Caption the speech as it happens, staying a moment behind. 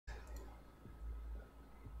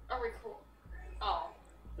record. Oh.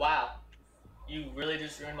 Wow. You really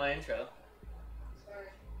just ruined my intro. Sorry.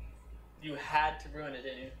 You had to ruin it,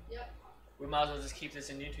 didn't you? Yep. We might as well just keep this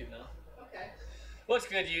in YouTube now. Okay. What's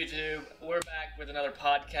good, YouTube? We're back with another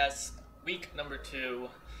podcast, week number 2.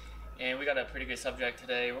 And we got a pretty good subject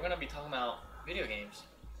today. We're going to be talking about video games.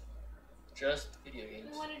 Just video games.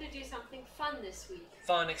 We wanted to do something fun this week.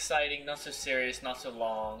 Fun, exciting, not so serious, not so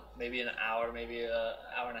long. Maybe an hour, maybe an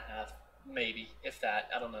hour and a half. Maybe, if that.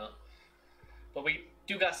 I don't know. But we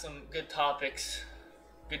do got some good topics,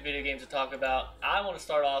 good video games to talk about. I want to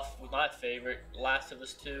start off with my favorite, Last of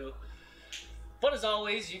Us 2. But as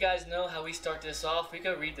always, you guys know how we start this off. We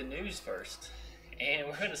go read the news first. And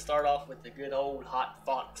we're going to start off with the good old hot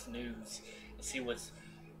Fox News. And see what's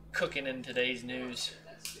cooking in today's news.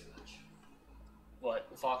 That's too much. What?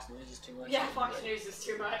 Fox News is too much? Yeah, Fox News is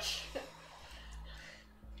too much.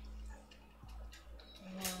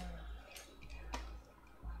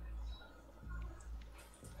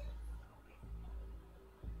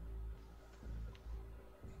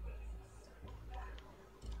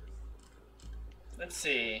 Let's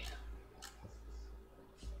see.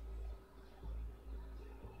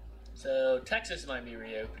 So, Texas might be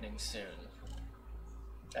reopening soon.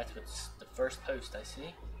 That's what's the first post I see.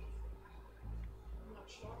 I'm not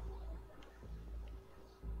sure.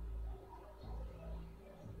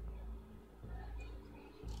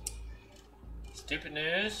 Stupid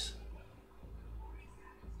news.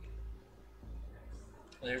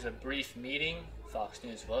 There's a brief meeting. Fox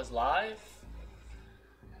News was live.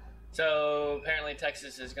 So, apparently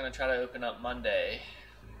Texas is going to try to open up Monday.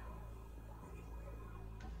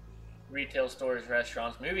 Retail stores,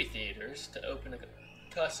 restaurants, movie theaters to open to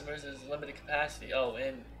customers as limited capacity. Oh,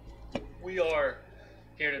 and we are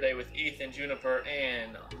here today with Ethan, Juniper,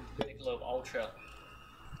 and Michelob Ultra.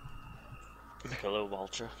 Michelob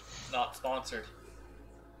Ultra. Not sponsored.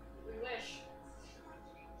 We wish.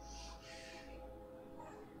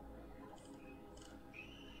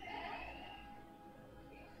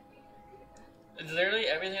 Literally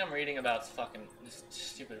everything I'm reading about is fucking this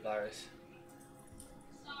stupid virus.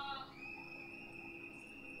 Stop.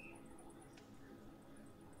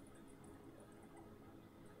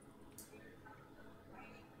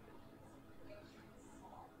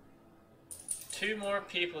 Two more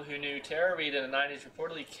people who knew Tara Reid in the 90s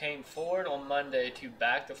reportedly came forward on Monday to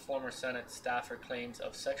back the former Senate staffer claims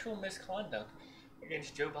of sexual misconduct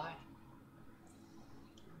against Joe Biden.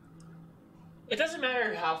 It doesn't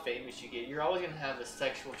matter how famous you get, you're always going to have a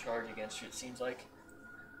sexual charge against you, it seems like.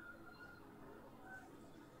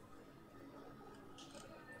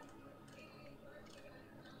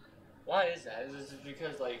 Why is that? Is this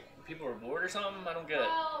because, like, people are bored or something? I don't get it.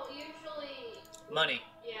 Well, usually. Money.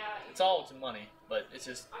 Yeah. It's all to money, but it's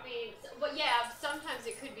just... I mean, but yeah, sometimes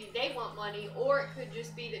it could be they want money, or it could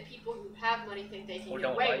just be that people who have money think they can get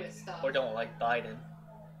away with stuff. Or don't like Biden.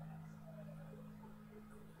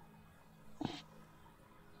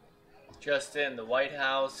 Just in, the White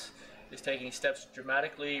House is taking steps to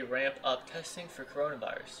dramatically ramp up testing for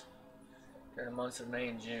coronavirus during the months of May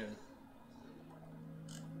and June.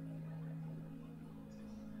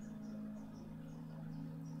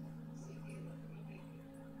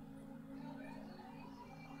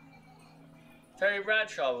 Terry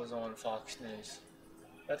Bradshaw was on Fox News.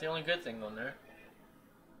 That's the only good thing on there.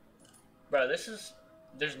 Bro,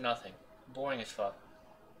 there's nothing. Boring as fuck.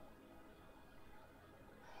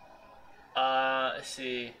 Let's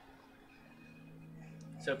see.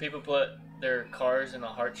 So people put their cars in a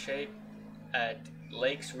heart shape at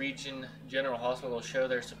Lakes Region General Hospital to show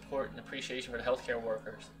their support and appreciation for the healthcare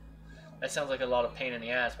workers. That sounds like a lot of pain in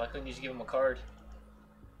the ass. Why couldn't you just give them a card?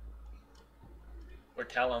 Or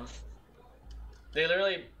tell them. They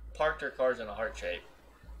literally parked their cars in a heart shape.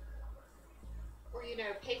 Or, you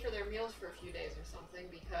know, pay for their meals for a few days or something,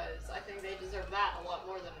 because I think they deserve that a lot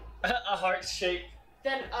more than A heart shape.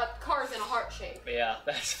 than cars in a heart shape. Yeah,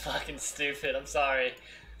 that's fucking stupid. I'm sorry.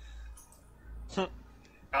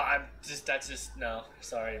 That's just, no.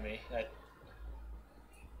 Sorry to me. I'd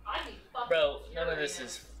be fucking Bro, none of furious. this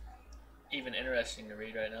is even interesting to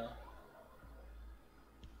read right now.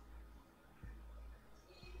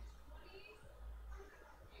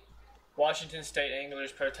 Washington State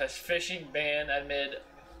anglers protest fishing ban amid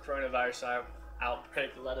coronavirus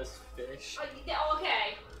outbreak. Let us fish.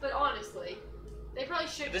 Okay, but honestly, they probably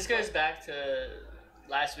should. This goes back to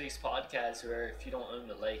last week's podcast where if you don't own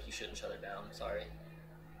the lake, you shouldn't shut it down. Sorry.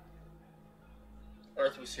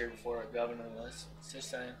 Earth was here before our governor was. It's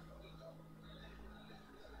just saying.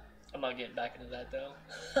 I'm not getting back into that though.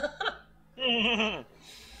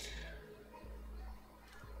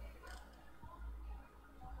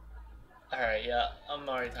 I Alright, yeah, I'm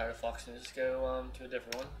already tired of Fox News. Let's go to a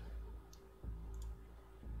different one.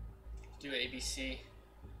 Do ABC.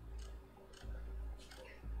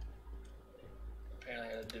 Apparently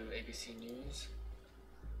I gotta do ABC News.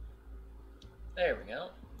 There we go.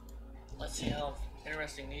 Let's see how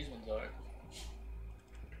interesting these ones are.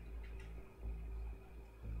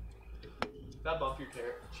 If I bump your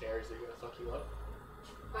chairs, they're gonna fuck you up.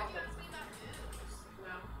 Why do you ask me about news?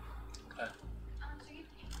 No. Okay.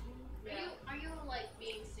 Yeah. Are you like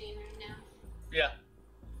being seen right now? Yeah.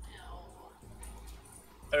 No.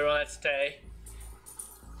 Everyone, let's stay.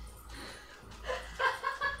 I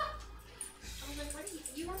was like, what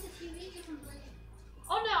do you want the TV? You can play.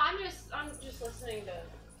 Oh no, I'm just listening to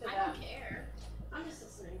I them. don't care. I'm just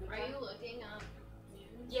listening to Are them. you looking up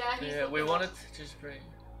news? Yeah, he's Yeah, we looking wanted up. to just bring.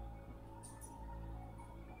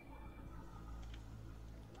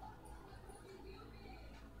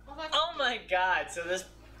 Oh, that's Oh my god! So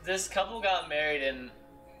this couple got married and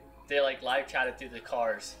they like live chatted through the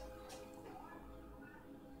cars.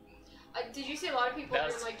 Did you see a lot of people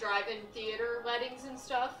That's- doing like drive-in theater weddings and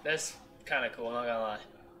stuff? That's kind of cool. I'm not gonna lie.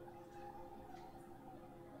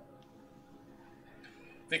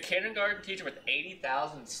 The kindergarten teacher with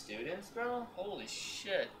 80,000 students, bro. Holy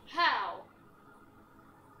shit! How?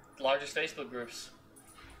 Largest Facebook groups.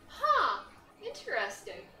 Huh.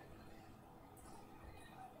 Interesting.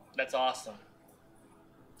 That's awesome.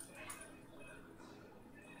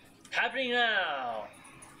 Happening now.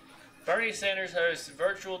 Bernie Sanders hosts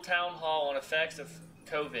virtual town hall on effects of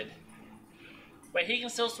COVID. Wait, he can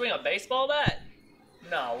still swing a baseball bat?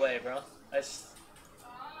 No way, bro.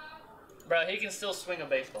 Bro, he can still swing a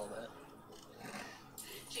baseball bat.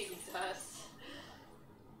 Jesus.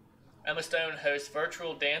 Emma Stone hosts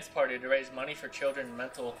virtual dance party to raise money for children and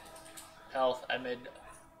mental health amid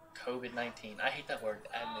COVID-19. I hate that word,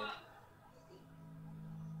 amid.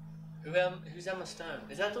 Who's Emma Stone?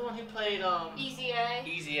 Is that the one who played Easy A.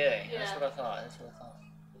 Easy A? Yeah. That's what I thought.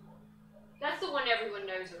 That's the one everyone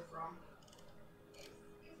knows her from.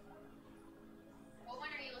 What one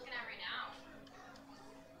are you looking at right now?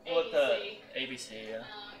 What the ABC. ABC? Yeah.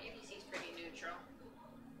 ABC's pretty neutral.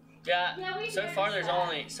 Yeah. Yeah, we so noticed far there that.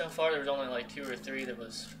 was only like 2 or 3 that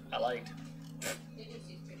I liked.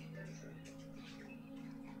 ABC's pretty neutral.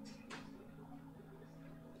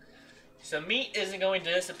 So meat isn't going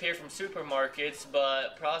to disappear from supermarkets,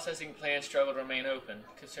 but processing plants struggle to remain open.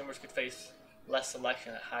 Consumers could face less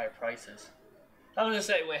selection at higher prices. I was gonna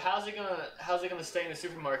say, wait, how's it gonna stay in the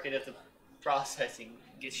supermarket if the processing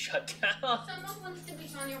gets shut down? Someone wants to be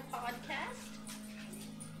on your podcast.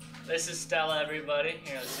 This is Stella, everybody.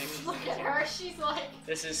 Here, let's see. if- Look at her. She's like.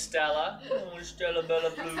 This is Stella. Oh, Stella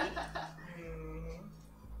Bella Blue.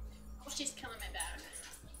 Oh, she's killing my bag.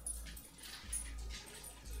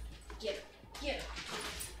 Get her. Get her.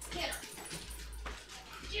 Get her.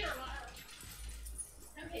 Get her,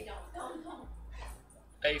 Lyle. Okay, don't.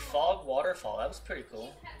 A fog waterfall. That was pretty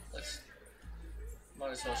cool.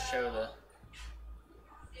 Might as well show the.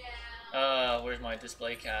 Where's my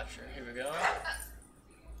display capture? Here we go.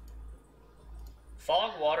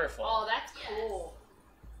 Fog waterfall. Oh, that's cool.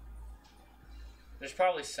 There's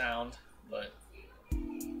probably sound, but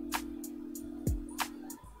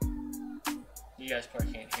you guys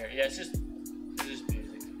probably can't hear it. Yeah, it's just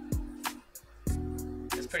music.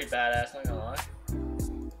 It's pretty badass, not gonna lie.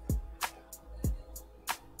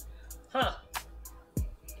 Huh.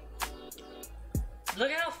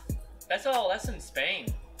 Look how that's in Spain.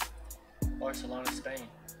 Barcelona, Spain.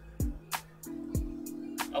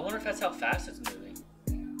 I wonder if that's how fast it's moving.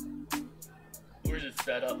 Or is it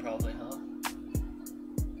sped up probably, huh?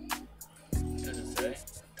 Does it say?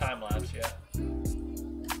 Time lapse, yeah.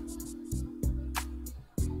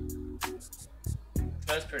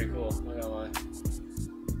 That's pretty cool, I'm not gonna lie.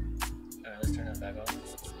 Alright, let's turn that back on.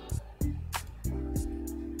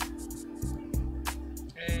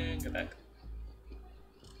 And go back.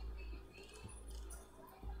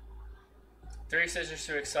 3 sisters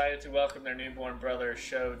who are excited to welcome their newborn brother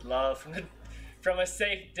showed love from a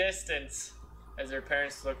safe distance as their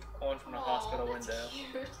parents looked on from the hospital That's window.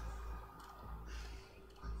 cute.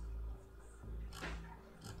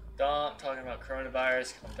 Done talking about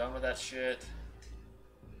coronavirus. I'm done with that shit.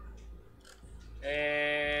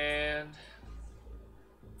 And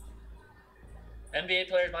NBA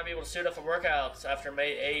players might be able to suit up for workouts after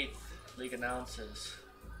May 8th. League announces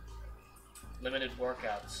limited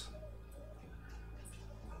workouts.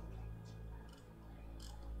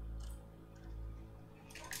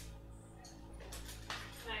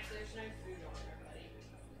 Max, there's no food on there, buddy.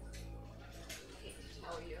 I hate to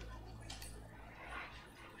tell you.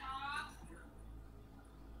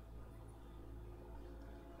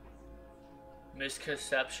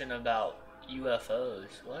 Misconception about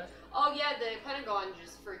UFOs. What? Oh yeah, the Pentagon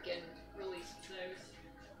just freaking released those.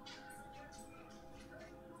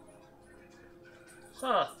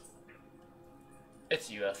 Huh. It's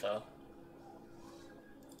a UFO.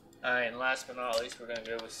 Alright, and last but not least, we're gonna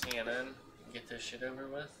go with CNN and get this shit over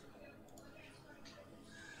with.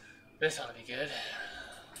 This ought to be good.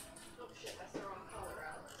 Oh shit, that's the wrong color,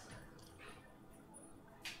 Alex.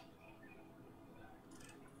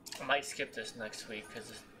 I might skip this next week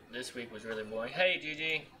because this week was really boring. Hey,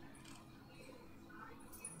 GG.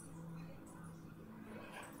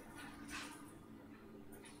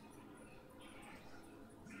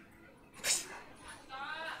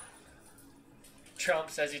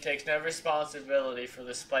 Trump says he takes no responsibility for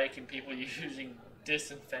the spike in people using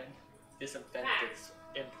disinfectants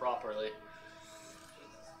improperly.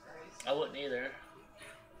 I wouldn't either.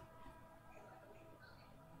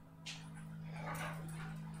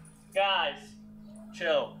 Guys,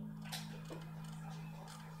 chill.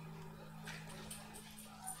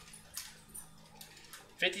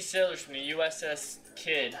 "50 sailors from the USS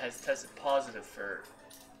Kidd has tested positive for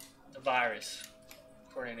the virus,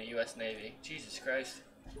 according to U.S. Navy." Jesus Christ.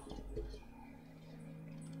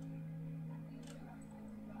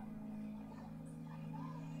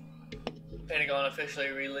 Pentagon officially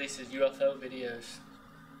releases UFO videos.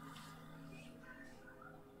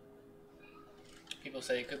 People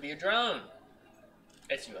say it could be a drone.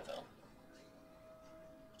 It's UFO.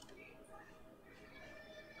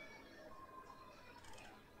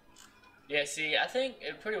 Yeah, see, I think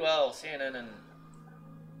it pretty well CNN and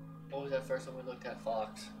what was that first one we looked at?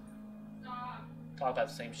 Fox. Talk about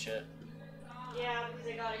the same shit. Yeah, because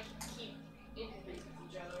they gotta keep interfacing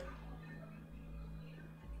with each other.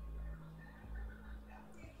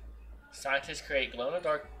 Scientists create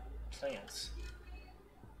glow-in-the-dark plants.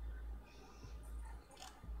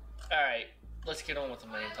 Alright, let's get on with the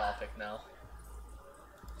main topic now.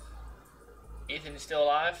 Ethan, you still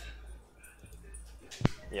alive?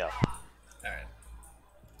 Yeah. Alright.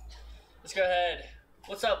 Let's go ahead.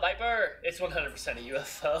 What's up, Viper? It's 100% a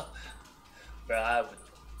UFO. Bro, I would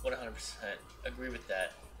 100% agree with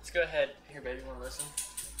that. Let's go ahead. Here, baby, you want to listen?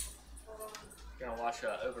 We're going to watch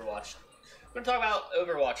Overwatch. We're going to talk about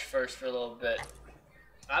Overwatch first for a little bit.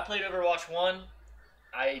 I played Overwatch 1.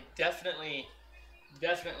 I definitely... Oh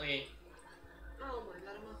my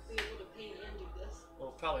god, I'm not be able to paint and do this.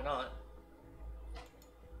 Well, probably not.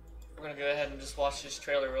 We're going to go ahead and just watch this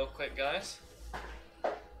trailer real quick, guys.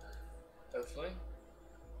 Hopefully.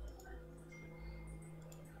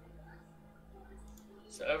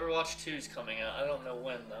 So Overwatch 2 is coming out. I don't know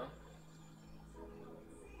when, though.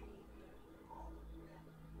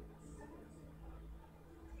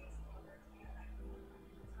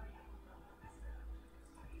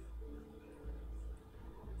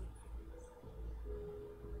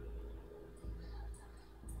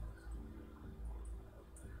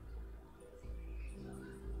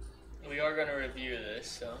 We are going to review this,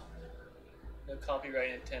 so no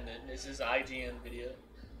copyright intended. This is IGN video.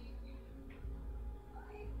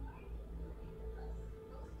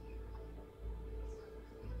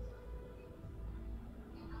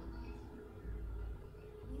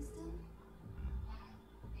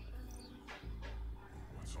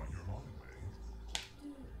 What's on your mind, babe?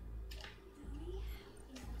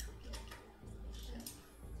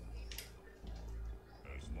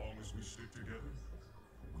 As long as we stick together,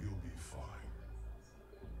 we'll be fine.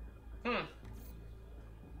 If you're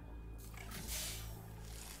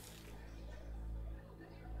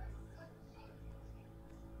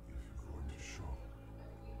going to show,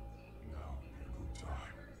 now would be a good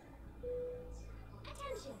time.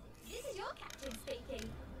 Attention, this is your captain speaking.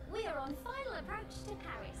 We are on final approach to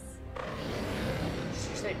Paris. Did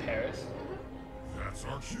you say Paris? That's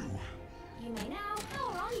our cue. You may now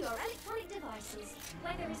power on your electronic devices.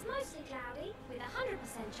 Weather is mostly cloudy, with a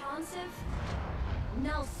 100% chance of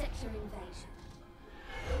null sector invasion.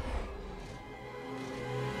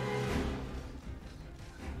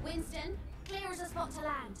 Winston, clear as a spot to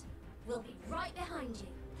land. We'll be right behind you.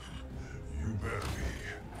 You better be.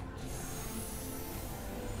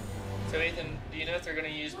 So Ethan, do you know if they're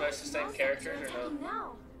going to use most of the same characters or no?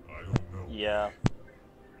 Now. I don't know. Yeah. But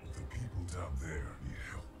the people down there need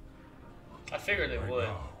help. I figured they Right would.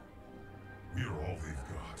 now, we are all they've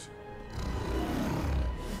got.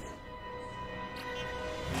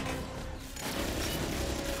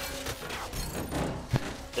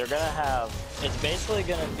 They're gonna have, it's basically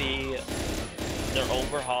gonna be, they're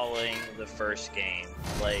overhauling the first game.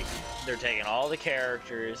 Like, they're taking all the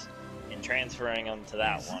characters and transferring them to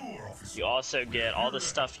that one, you also get all the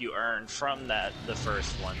stuff you earned from the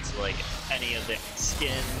first one. So like any of the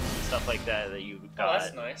skins and stuff like that you got. Oh,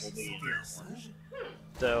 that's nice. Will be in this one.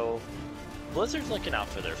 So Blizzard's looking out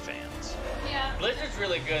for their fans. Yeah. Blizzard's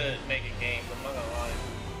really good at making games, I'm not gonna lie.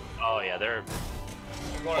 Oh yeah, they're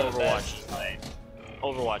One of the best.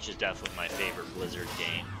 Overwatch is definitely my favorite Blizzard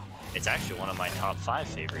game. It's actually one of my top 5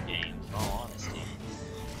 favorite games, in all honesty.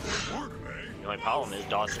 The only problem is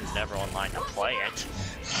Dawson's never online to play it.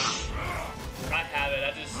 I have it,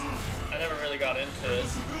 I never really got into it.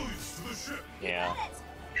 Yeah.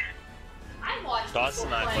 I watched Dawson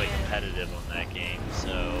and I play playing. competitive on that game,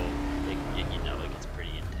 so you know it gets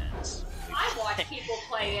pretty intense. I watch people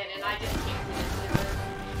play it, and I just can't get into it.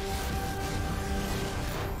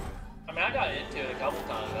 I mean, I got into it a couple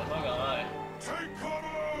times, I'm not gonna lie. Take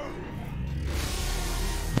cover!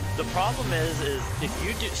 The problem is if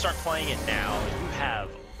you start playing it now, you have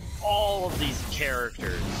all of these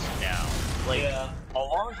characters now. Like Yeah. a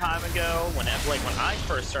long time ago, when I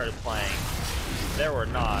first started playing, there were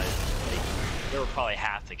not. There were probably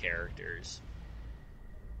half the characters.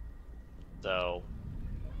 So,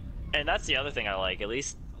 and that's the other thing I like. At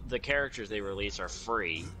least the characters they release are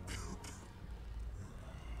free.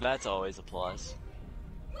 That's always a plus.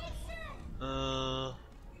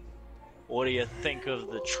 What do you think of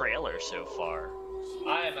the trailer so far?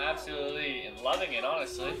 I am absolutely loving it,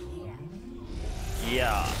 honestly.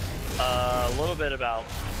 Yeah, a little bit about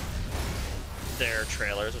their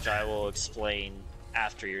trailers, which I will explain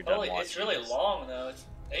after you're done watching. It's really long though. It's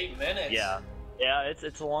 8 minutes. Yeah,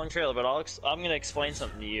 it's a long trailer, but I'm gonna explain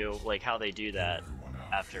something to you, like how they do that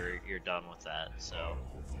after you're done with that. So.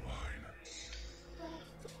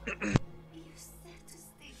 You said to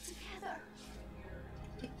stay together.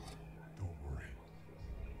 Don't worry.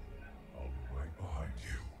 I'll be right behind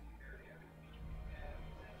you.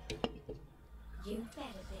 You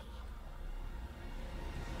better be.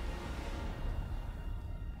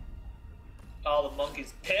 Oh, the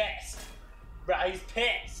monkey's pissed. Right, he's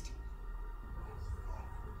pissed.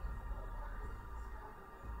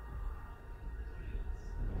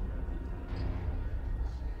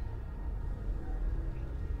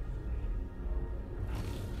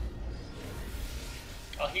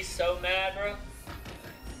 Oh, he's so mad, bro.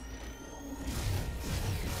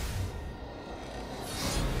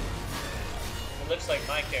 It looks like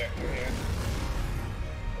my character here.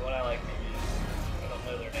 The one I like to use. I don't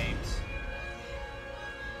know their names.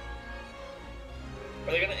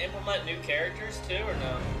 Are they gonna implement new characters too, or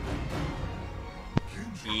no?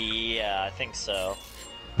 Yeah, I think so.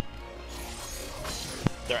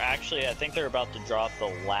 I think they're about to drop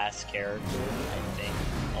the last character, I think,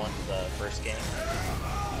 on the first game.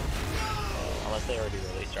 Unless they already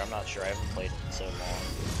released her, I'm not sure, I haven't played it in so long.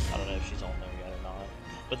 I don't know if she's on there yet or not.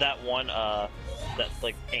 But that one, that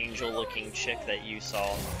like angel-looking chick that you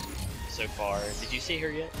saw so far, did you see her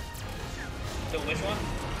yet? So which one?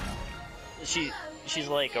 She's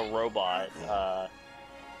like a robot,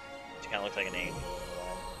 she kinda looks like an angel.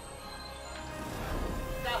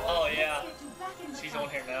 That one. Oh yeah, she's on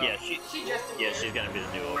here now. Yeah, She just she's gonna be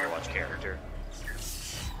the new Overwatch character.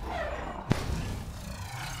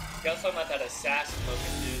 You guys talking about that assassin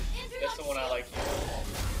looking dude? That's the one I like.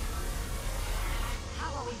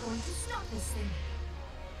 How are we going to stop this thing?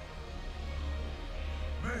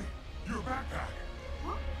 May, your backpack.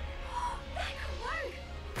 What? That could work!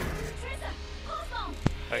 Trizza, Cosmo!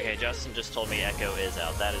 Okay, Justin just told me Echo is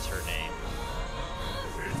out. That is her name.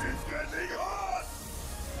 It is getting hot!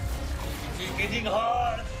 She's getting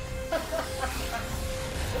hard.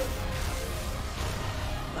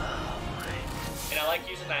 And I like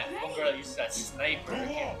using that one girl that uses that sniper. I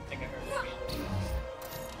can't think of her name.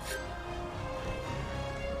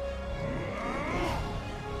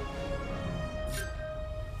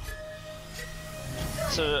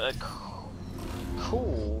 So a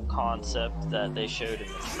cool concept that they showed in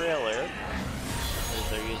the trailer is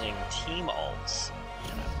they're using team ults,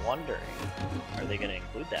 and I'm wondering, are they going to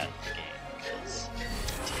include that in the game? Because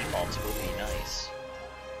team ults would be nice.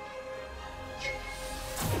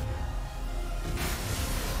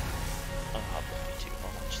 I'll hop on YouTube,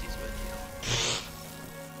 I'll watch these with you.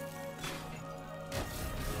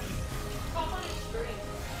 Pop on his screen.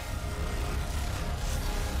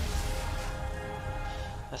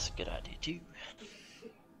 That's a good idea too.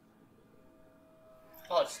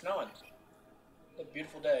 Oh, it's snowing. What a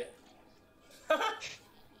beautiful day.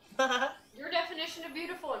 Your definition of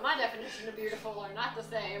beautiful and my definition of beautiful are not the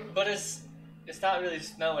same. But it's not really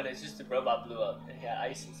snowing. It's just the robot blew up and had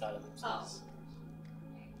ice inside of themselves.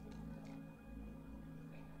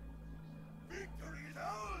 Victory is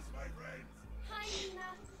ours, my friends!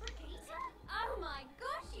 Hyena, cricket,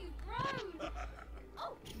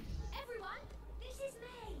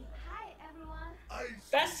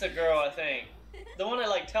 That's the girl, I think. The one that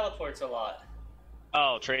like teleports a lot.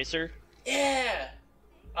 Oh, Tracer? Yeah!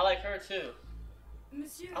 I like her too.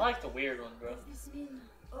 I like the weird one, bro.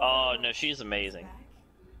 Oh, no, she's amazing.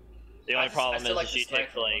 The only problem is like that she the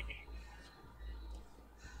takes, sniper one. like...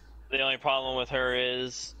 The only problem with her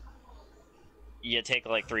is... You take,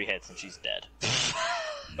 like, 3 hits and she's dead.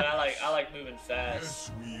 But I like moving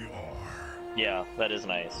fast. Yes, we are. Yeah, that is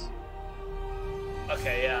nice.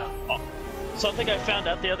 Okay, yeah. Something I found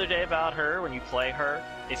out the other day about her, when you play her,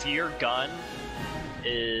 if your gun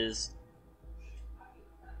is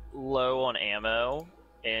low on ammo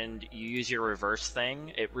and you use your reverse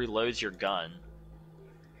thing, it reloads your gun.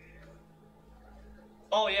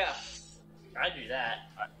 Oh yeah, I do that.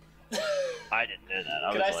 I didn't know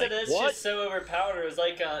that. Cause I said like, it's what? just so overpowered. It was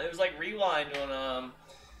like Rewind on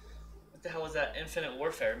what the hell was that? Infinite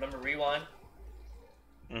Warfare. Remember Rewind?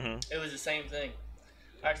 Mm-hmm. It was the same thing.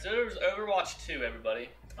 Alright, so there was Overwatch 2, everybody.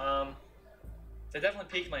 That definitely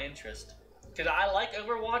piqued my interest. Because I like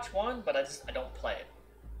Overwatch 1, but I don't play it.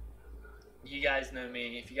 You guys know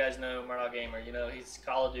me. If you guys know Murdock Gamer, you know he's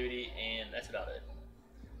Call of Duty, and that's about it.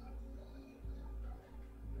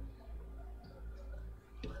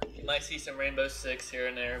 You might see some Rainbow Six here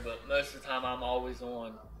and there, but most of the time I'm always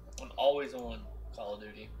on. I'm always on Call of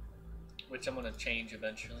Duty, which I'm going to change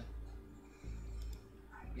eventually.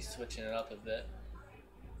 Be switching it up a bit.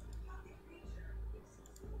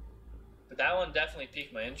 But that one definitely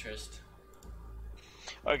piqued my interest.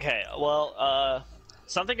 Okay, well,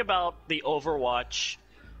 something about the Overwatch,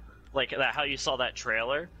 like that, how you saw that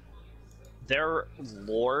trailer, their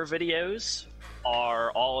lore videos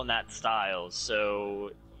are all in that style,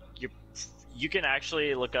 so you can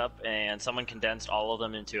actually look up and someone condensed all of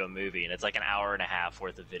them into a movie, and it's like an hour and a half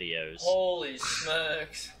worth of videos. Holy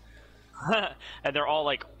smokes. And they're all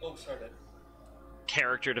like Oh, sorry.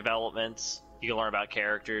 character developments. You can learn about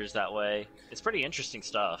characters that way. It's pretty interesting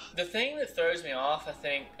stuff. The thing that throws me off, I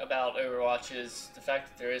think, about Overwatch is the fact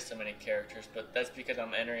that there is so many characters, but that's because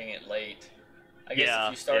I'm entering it late. I guess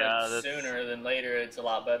if you started sooner than later, it's a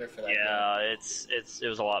lot better for that game. Yeah, it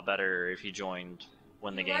was a lot better if you joined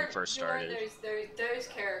when the game first started. You learn those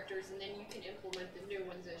characters, and then you can implement the new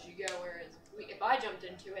ones as you go, whereas if I jumped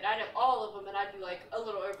into it, I'd have all of them, and I'd be, like, a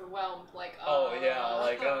little overwhelmed, like, oh, yeah,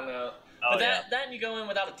 like, I don't know. Oh, But that and you go in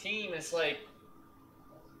without a team, it's like,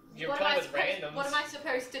 you're playing with randoms. What am I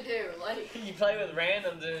supposed to do? Like, you play with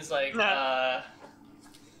randoms, and it's like, so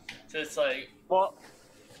it's like, well,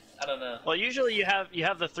 I don't know. Well, usually you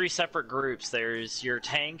have the 3 separate groups. There's your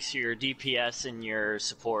tanks, your DPS, and your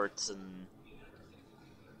supports, and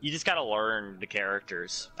you just gotta learn the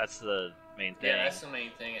characters. That's the main thing. Yeah, that's the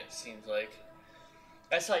main thing. It seems like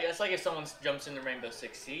that's like if someone jumps into Rainbow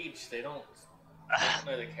Six Siege, they don't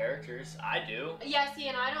know the characters. I do. yeah, see,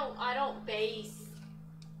 and I don't base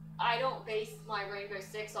my Rainbow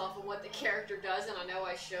Six off of what the character does, and I know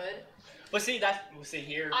I should. But see, that's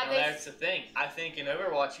the thing. I think in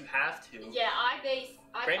Overwatch you have to. Yeah,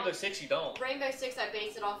 Rainbow Six you don't. Rainbow Six, I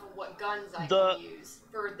base it off of what guns I can use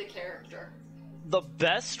for the character. The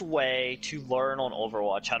best way to learn on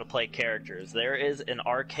Overwatch how to play characters, there is an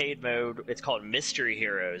arcade mode. It's called Mystery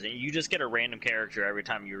Heroes, and you just get a random character every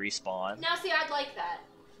time you respawn. Now, see, I'd like that.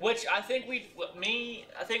 Which I think it was me,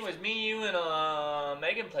 you, and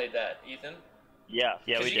Megan played that, Ethan. Yeah,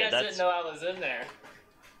 we did. You guys didn't know I was in there.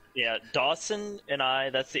 Yeah, Dawson and I,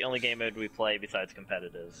 that's the only game mode we play besides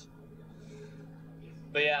competitive.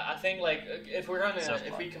 But yeah, I think like if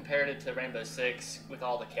we compared it to Rainbow Six with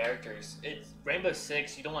all the characters, it's Rainbow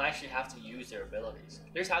Six. You don't actually have to use their abilities.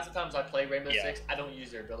 There's half the times I play Rainbow Six, I don't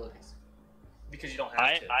use their abilities because you don't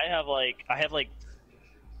have to. I have like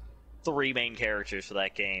 3 main characters for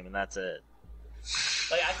that game, and that's it.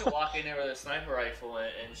 Like I could walk in there with a sniper rifle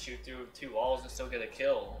and shoot through 2 walls and still get a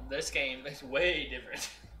kill. This game is way different.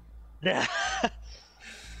 Yeah.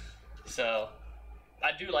 So, I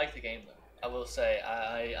do like the game though. I will say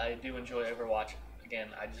I do enjoy Overwatch. Again,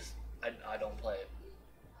 I don't play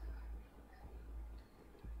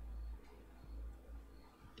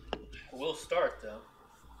it. We'll start though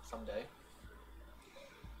someday.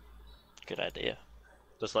 Good idea.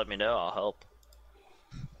 Just let me know. I'll help.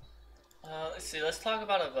 Let's see. Let's talk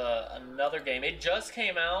about another game. It just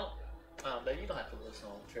came out. But you don't have to listen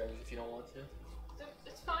on the trailers if you don't want to.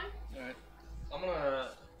 It's fine. All right. I'm gonna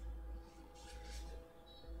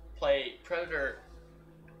play Predator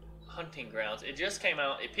Hunting Grounds. It just came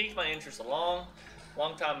out. It piqued my interest a long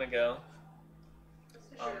time ago.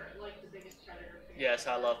 For sure, like the biggest Predator fan. Yes,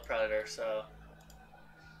 I love Predator. So,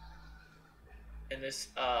 and this.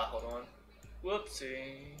 Hold on.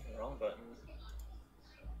 Whoopsie, wrong button.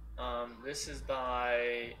 This is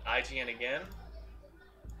by IGN again.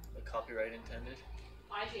 copyright intended.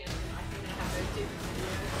 IGN, I think they have those stupid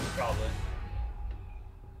videos. Probably.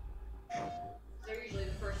 They're usually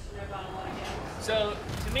the first to know about a lot of games. So,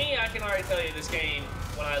 to me, I can already tell you this game,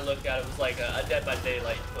 when I looked at it, was like a Dead by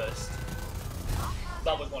Daylight twist.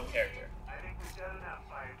 But with one character. I think we've done enough,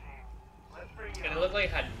 fire team. Let's bring you And it looked like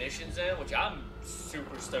it had missions in it, which I'm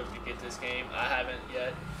super stoked to get this game. I haven't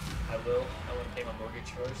yet. I will. I want to pay my mortgage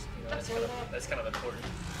first. You know, that's kind of important.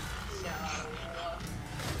 No.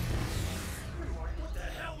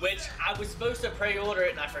 Which I was supposed to pre-order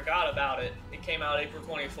it and I forgot about it. It came out April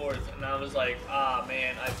 24th and I was like, ah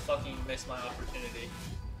man, I fucking missed my opportunity.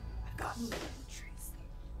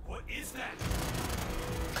 What is that?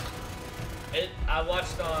 I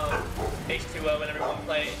watched H2O and everyone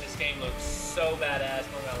play it, and this game looks so badass,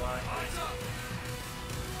 I'm not gonna lie.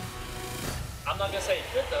 I'm not gonna say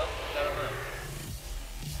it's good though, I don't know.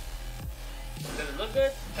 Does it look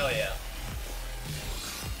good? Hell yeah.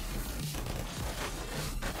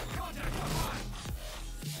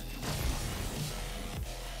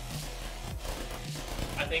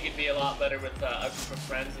 I think it'd be a lot better with a group of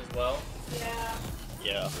friends as well. Yeah.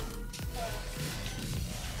 Yeah.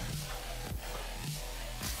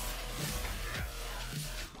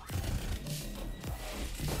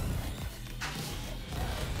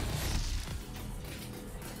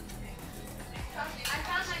 I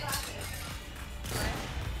found my glasses.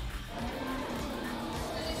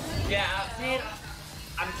 Yeah, man,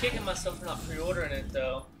 I'm kicking myself for not pre-ordering it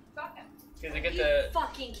though. Because I get You the...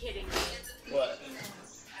 fucking kidding me. What?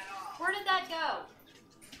 Where did that go?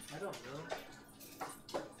 I don't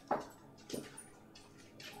know.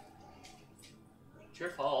 It's your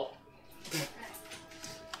fault.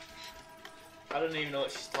 I don't even know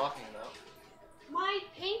what she's talking about. My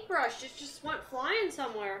paintbrush just went flying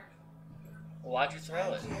somewhere. Well, why'd you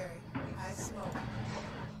throw it? I smoke.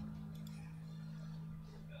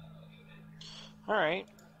 Alright.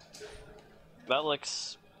 That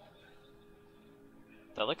looks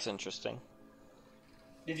interesting.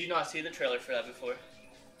 Did you not see the trailer for that before?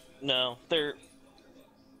 No, there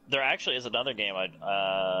actually is another game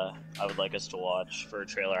I would like us to watch for a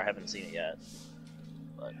trailer. I haven't seen it yet,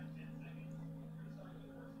 but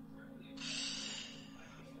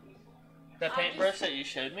That paintbrush that you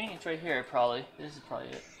showed me, it's right here. Probably. This is probably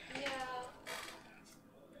it. Yeah.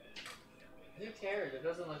 Who cares? It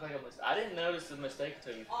doesn't look like a mistake. I didn't notice the mistake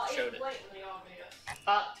until you showed It's it. blatantly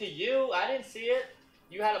obvious. To you, I didn't see it.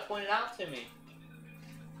 You had to point it out to me.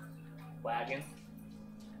 Wagon.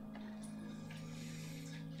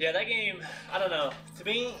 Yeah, that game, I don't know. To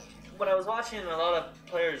me, when I was watching a lot of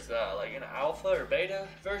players, like in alpha or beta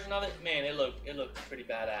version of it, man, it looked pretty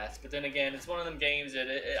badass. But then again, it's one of them games that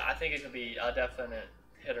I think it could be a definite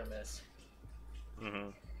hit or miss. mm-hmm.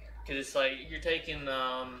 Because it's like you're taking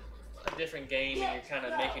a different game and you're kind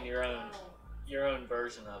of making your own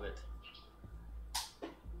version of it.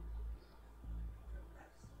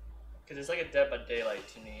 Because it's like a Dead by Daylight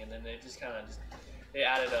to me, and then they just kind of they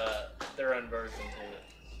added their own version to it.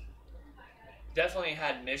 Definitely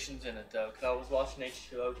had missions in it though, because I was watching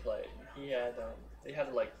H2O play it, and he had they had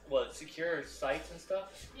to like secure sites and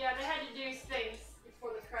stuff. Yeah, they had to do things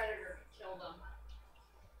before the predator killed them.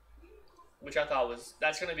 Which I thought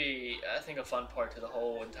that's going to be, I think, a fun part to the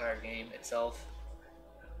whole entire game itself.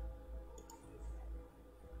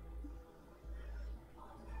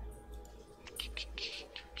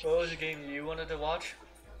 What was the game you wanted to watch?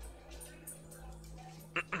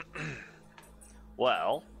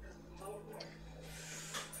 Well,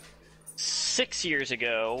 6 years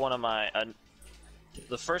ago, one of my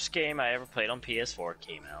the first game I ever played on PS4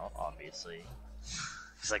 came out. Obviously,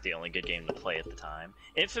 it's like the only good game to play at the time.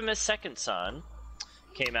 Infamous Second Son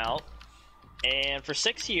came out, and for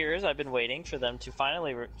 6 years I've been waiting for them to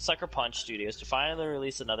finally Sucker Punch Studios to finally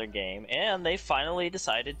release another game, and they finally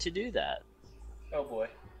decided to do that. Oh boy.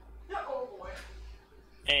 Oh boy.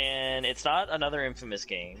 And it's not another Infamous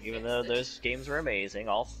game, even though those games were amazing.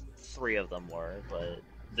 All three of them were, but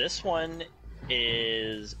this one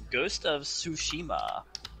is Ghost of Tsushima.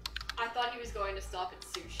 I thought he was going to stop at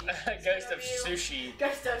sushi. Ghost of Sushi.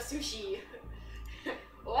 Ghost of sushi.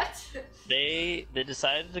 What? They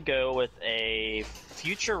decided to go with a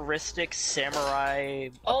futuristic samurai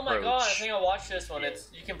Oh my approach. god, I think I watched this one.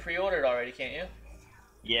 You can pre-order it already, can't you?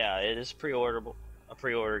 Yeah, it is a pre-order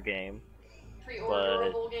game.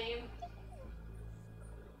 Pre-orderable game.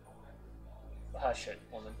 Hush it,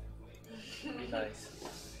 woman. Be nice.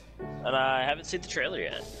 And I haven't seen the trailer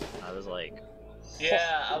yet. I was like,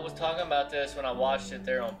 Yeah, I was talking about this when I watched it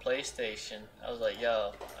there on PlayStation. I was like,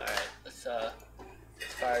 yo, alright, let's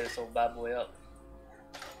fire this old bad boy up.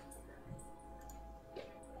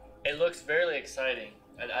 It looks very exciting.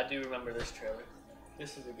 I do remember this trailer.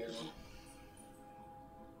 This is a good one.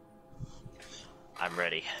 I'm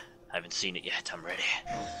ready. I haven't seen it yet. I'm ready.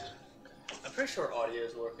 I'm pretty sure audio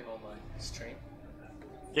is working on my stream.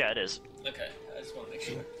 Yeah, it is. Okay, I just want to make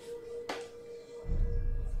sure.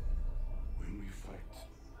 When we fight,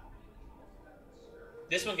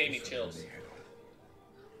 This one gave me chills. head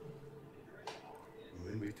on.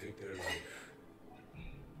 When we take their life,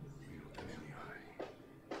 we look them in the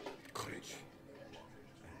eye. Courage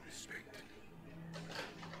and respect.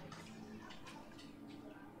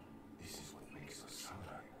 This is what makes us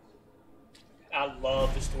samurai. I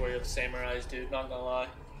love the story of the samurais, dude. Not gonna lie.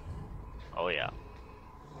 Oh yeah.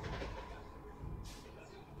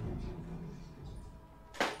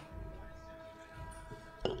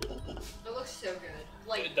 It looks so good.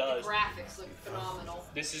 Like, It does. the graphics look phenomenal.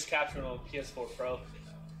 This is captured on PS4 Pro.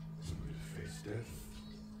 So we'll face death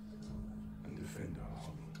and defend our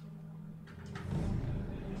home.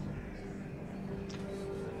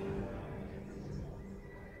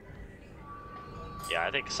 Yeah,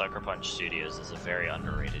 I think Sucker Punch Studios is a very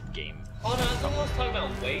underrated game. Oh no, I think I was talking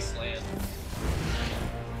about Wasteland.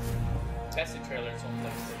 That's the trailer, it's on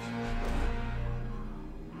PlayStation.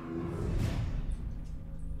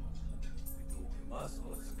 We must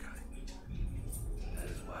hold the kind. That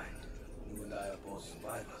is why you and I are both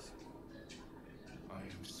survivors. I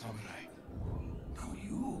am samurai. No,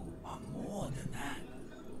 you are more than that.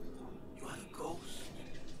 You are the ghost.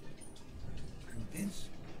 Convince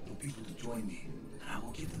your people to join me, and I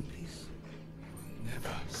will give them peace.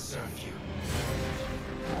 Never serve you.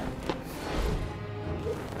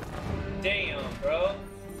 Damn, bro. I've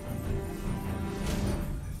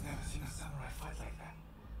never seen a samurai fight like that.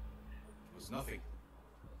 It was nothing.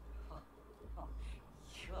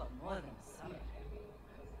 You are more than a samurai.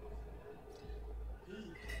 He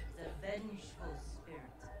is a vengeful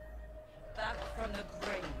spirit, back from the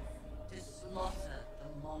grave to slaughter the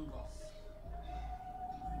Mongols.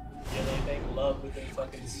 Yeah, they make love with their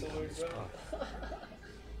fucking sword, bro.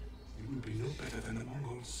 You will be no better than the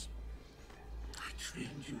Mongols. I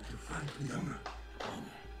trained you to fight with honor.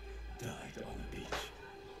 Honor died on the beach.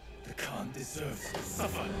 The Khan deserves to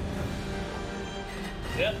suffer.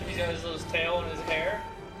 Yep, he's got his little tail and his hair.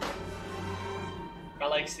 I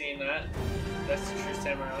like seeing that. That's the true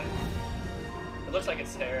samurai. It looks like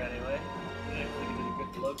it's hair anyway. I didn't really get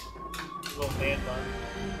a good look. His little man bun.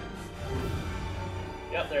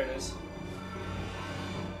 Yep, there it is.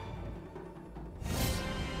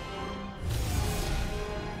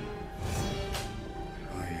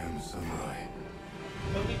 I am samurai.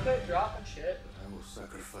 Will we quit dropping shit? I will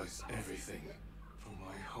sacrifice everything for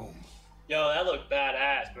my home. Yo, that looked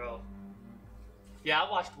badass, bro. Yeah,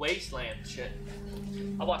 I watched Wasteland shit.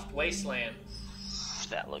 I watched Wasteland.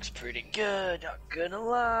 That looks pretty good, not gonna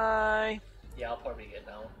lie. Yeah, I'll probably get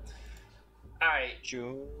that one. Alright.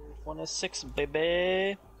 June 26,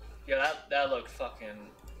 baby. Yeah, that looked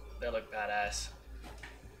badass.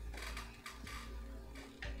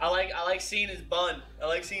 I like seeing his bun. I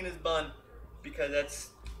like seeing his bun because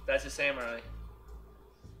that's a samurai.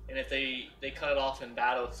 And if they cut it off in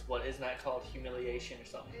battle, it's isn't that called humiliation or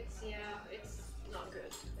something? It's not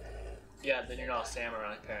good. Yeah, then you're not a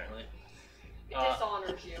samurai apparently. It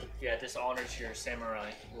dishonors you. Yeah, it dishonors your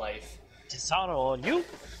samurai life. Dishonor on you?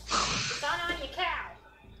 Dishonor on your cow.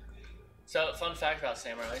 So, fun fact about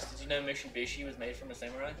samurais: did you know Mitsubishi was made from a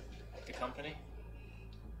samurai? The company.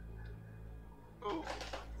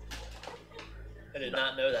 I did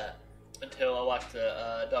not know that until I watched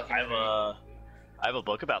the documentary. I have a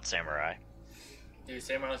book about samurai. Dude,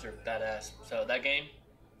 samurais are badass. So that game,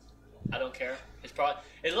 I don't care. It's probably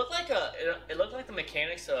it looked like the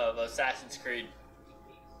mechanics of Assassin's Creed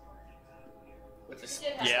with the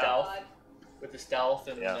stealth, with the stealth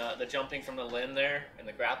and the jumping from the limb there and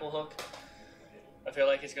the grapple hook. I feel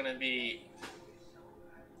like it's gonna be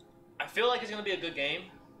a good game,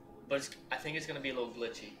 but I think it's gonna be a little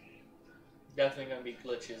glitchy. Definitely gonna be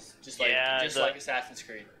glitches, just like Assassin's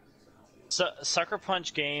Creed. So, Sucker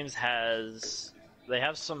Punch games they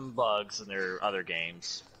have some bugs in their other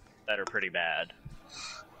games that are pretty bad.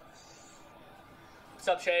 What's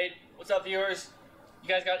up, Shade? What's up, viewers? You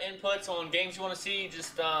guys got inputs on games you want to see?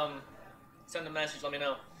 Just send a message. Let me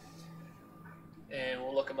know, and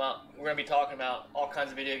we'll look them up. We're gonna be talking about all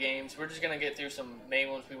kinds of video games. We're just gonna get through some main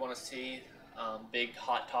ones we want to see. Big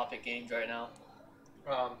hot topic games right now.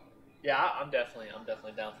 Yeah, I'm definitely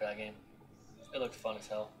down for that game. It looked fun as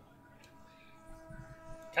hell.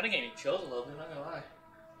 Kind of gave me chills a little bit. Not gonna lie.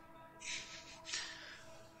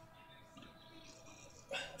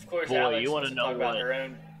 Of course, Boy, Alex you wants want to to talk know about what? her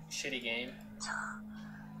own shitty game.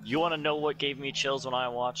 You want to know what gave me chills when I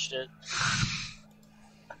watched it?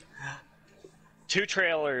 2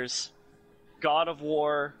 trailers, God of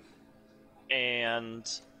War, and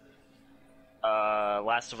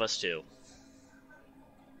Last of Us 2.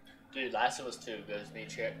 Dude, Last of Us 2 gives me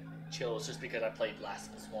chills just because I played Last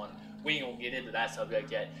of Us 1. We ain't gonna get into that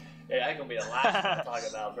subject yet. Yeah, that's gonna be the last one to talk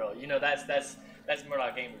about, bro. You know, that's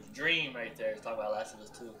Murdock Gamer's dream right there, is talk about Last of Us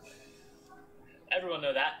 2. Everyone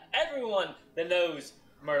know that. Everyone that knows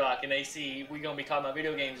Murdock and they see we gonna be talking about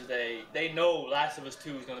video games today, they know Last of Us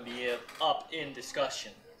 2 is gonna be up in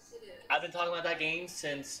discussion. Yes, it is. I've been talking about that game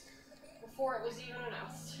since... Before it was even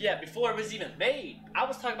announced. Yeah, before it was even made. I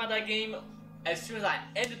was talking about that game as soon as I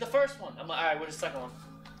ended the first one. I'm like, alright, what's the second one?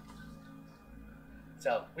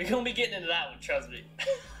 So, we're gonna be getting into that one, trust me.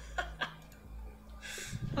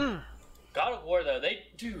 God of War, though,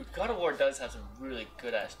 God of War does have some really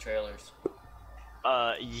good-ass trailers.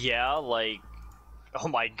 Yeah, like, oh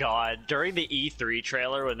my god, during the E3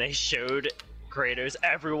 trailer when they showed Kratos,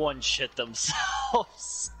 everyone shit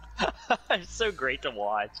themselves. It's so great to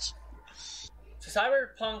watch. So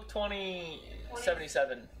Cyberpunk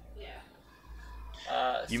 2077. Yeah.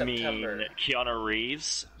 You September. mean Keanu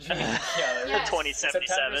Reeves? You mean Keanu Reeves?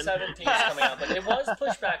 2077? September 17th is coming out, but it was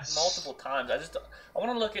pushed back multiple times. I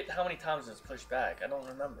want to look at how many times it's pushed back. I don't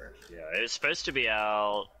remember. Yeah, it was supposed to be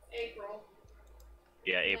out... April.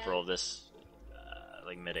 Yeah, April of this...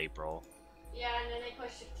 like mid-April. Yeah, and then they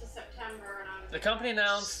pushed it to September, and I was The company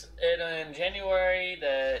announced it in January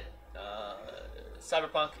that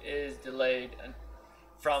Cyberpunk is delayed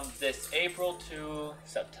from this April to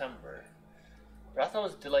September. But I thought it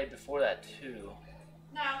was delayed before that too.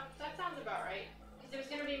 No, that sounds about right. Because it was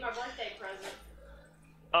going to be my birthday present.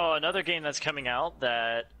 Oh, another game that's coming out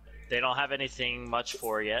that they don't have anything much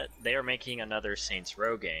for yet. They are making another Saints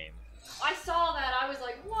Row game. I saw that, I was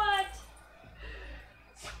like, what?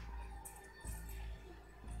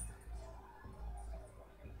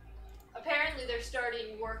 Apparently they're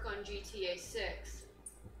starting work on GTA 6.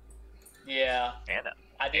 Yeah.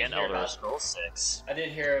 I did And hear Elder about, Scrolls 6. I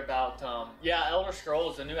did hear about yeah, Elder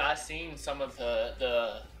Scrolls, the new. I've seen some of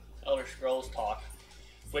the Elder Scrolls talk,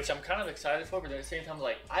 which I'm kind of excited for, but at the same time,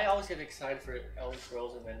 like, I always get excited for Elder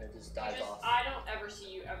Scrolls and then it just dies off. I don't ever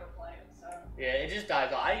see you ever play it, so. Yeah, it just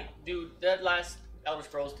dies off. Dude, that last Elder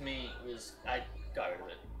Scrolls to me was, I got rid of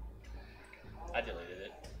it. I deleted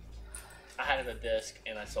it. I had it a disc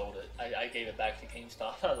and I sold it. I gave it back to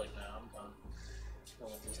GameStop. I was like, nah, I'm done. I don't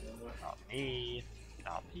want this no more. Not me.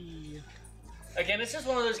 Not me. Again, it's just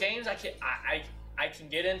one of those games I can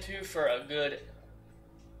get into for a good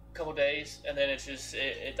couple days, and then it's just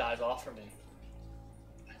it dies off for me.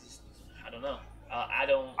 I don't know.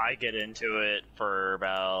 I get into it for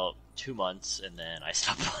about 2 months, and then I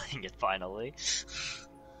stop playing it finally.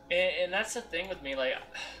 And that's the thing with me, like,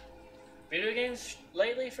 video games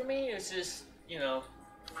lately for me is just, you know,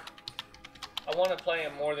 I want to play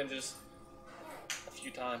them more than just a few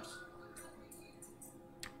times.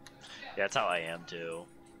 Yeah, that's how I am too.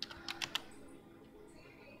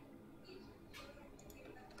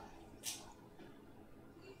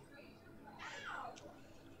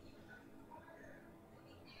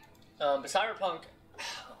 But Cyberpunk,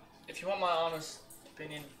 if you want my honest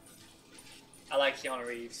opinion, I like Keanu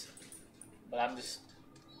Reeves, but I don't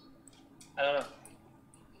know.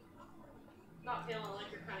 Not feeling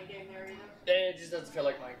like your kind of game there either. It just doesn't feel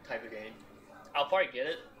like my type of game. I'll probably get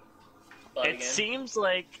it. But It seems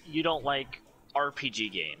like you don't like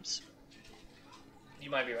RPG games. You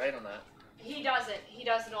might be right on that. He doesn't. He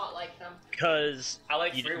does not like them. Because I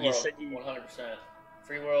like Free World 100%.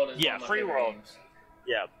 Free World is one of my Free favorite World. games.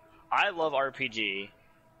 Yeah, I love RPG.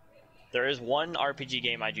 There is one RPG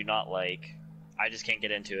game I do not like. I just can't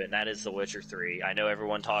get into it, and that is The Witcher 3. I know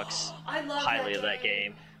everyone talks I love highly of that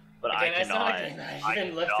game, but Again, I that's not cannot. a game I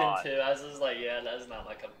even looked into. I was just like, yeah, that's not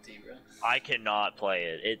my cup of tea, bro. I cannot play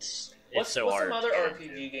it. It's so what's hard. some other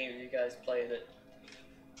RPG games you guys play that?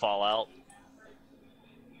 Fallout.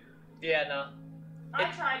 Yeah, no. I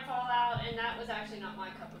tried Fallout, and that was actually not my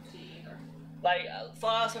cup of tea either. Like,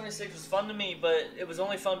 Fallout 76 was fun to me, but it was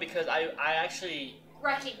only fun because I actually...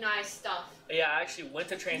 Recognize stuff. Yeah, I actually went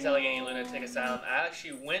to Trans-Allegheny Lunatic Asylum. I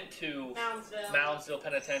actually went to Moundsville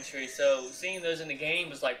Penitentiary, so seeing those in the game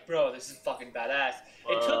was like, bro, this is fucking badass.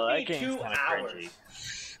 It took me 2 hours.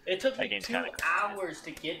 It took me 2 hours to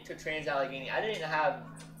get to Trans-Allegheny.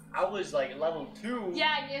 I was like level 2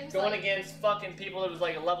 going against fucking people that was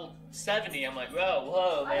like a level 70. I'm like,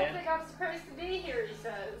 whoa, man. I don't think I'm supposed to be here, he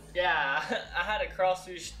says. Yeah, I had to cross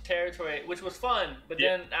through territory, which was fun, but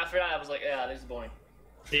then after that I was like, yeah, this is boring.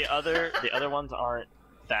 The other ones aren't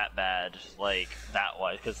that bad, like that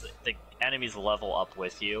was, because the enemies level up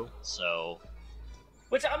with you, so.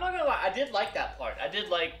 Which I'm not gonna lie, I did like that part. I did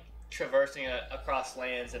like traversing across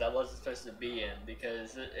lands that I wasn't supposed to be in,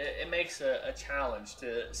 because it makes a challenge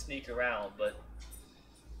to sneak around. But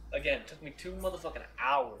again, it took me 2 motherfucking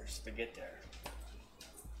hours to get there,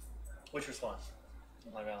 which was fun.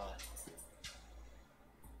 I'm not gonna lie.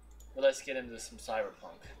 But let's get into some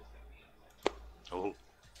cyberpunk. Oh.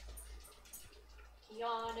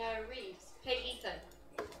 Keanu Reeves. Hey, Ethan.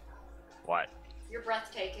 What? You're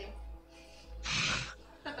breathtaking.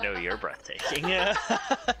 No, you're breathtaking.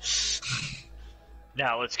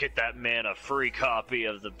 Now let's get that man a free copy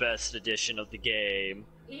of the best edition of the game.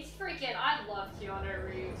 He's freaking. I love Keanu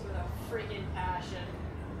Reeves with a freaking passion.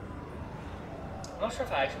 I'm not sure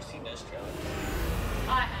if I actually seen this trailer.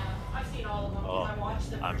 I have. I've seen all of them. Oh, I watched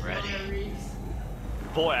them for I'm ready. Keanu Reeves.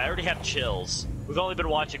 Boy, I already have chills. We've only been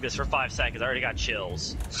watching this for 5 seconds. I already got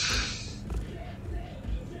chills.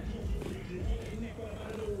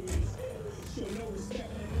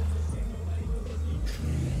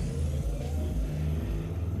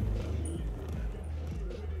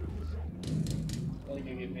 Well, you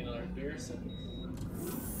can give me another beer, so.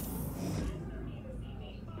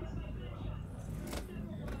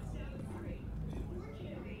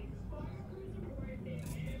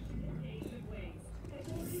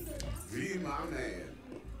 Be my man.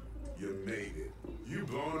 You made it. You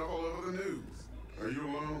blowing up all over the news. Are you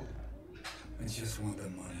alone? I just want the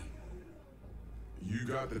money. You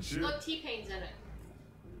got the chip? Look, T-Pain's in it.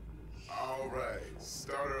 All right.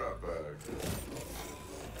 Start her up,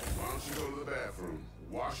 why don't you go to the bathroom?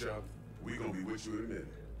 Wash up. We gonna be with you in a minute.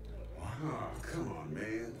 Oh, come on,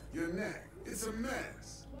 man. Your neck. It's a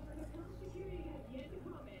mess.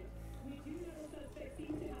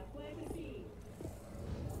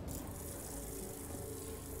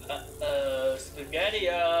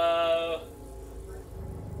 Spaghetti-o!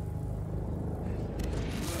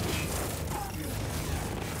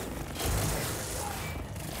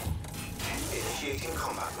 Initiating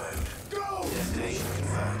combat mode. Go! Destination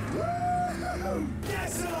confirmed. Woo!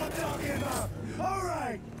 That's what I'm talking about!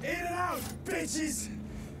 Alright, in and out, bitches!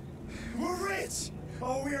 We're rich!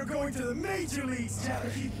 Oh, we are going to the major leagues,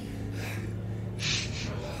 Jackie!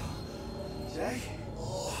 Jack?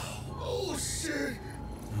 Oh, shit!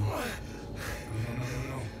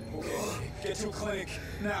 No. Okay, get to a clinic,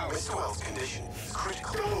 now! Mr. Wells' condition is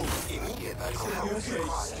critical. Go! Immediate medical help is Okay,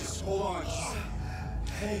 required. just hold on.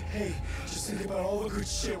 Hey, just think about all the good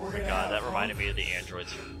shit we're gonna have. God, that reminded me of the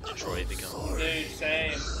androids from Detroit Become. Dude,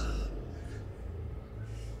 same.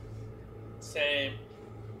 Same.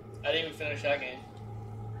 I didn't even finish that game.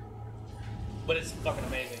 But it's fucking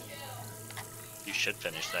amazing. You should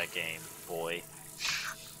finish that game, boy.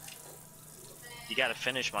 You gotta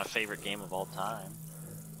finish my favorite game of all time.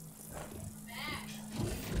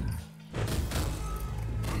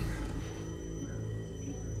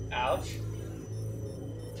 Ouch.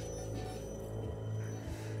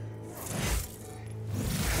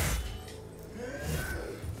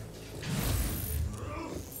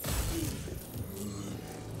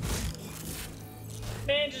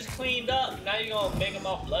 Man just cleaned up. Now you're gonna make him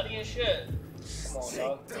all bloody and shit. Come on,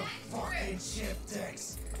 dog. Take the fucking chip,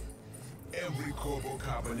 Dex. Every corporal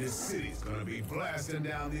cop in this city's gonna be blasting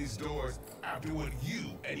down these doors after what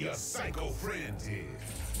you and your psycho friend did.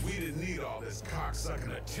 We didn't need all this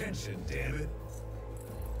cocksucking attention, damn it.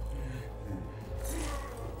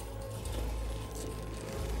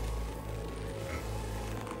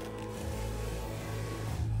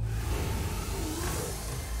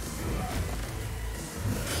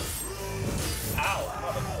 Ow,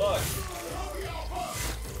 motherfucker.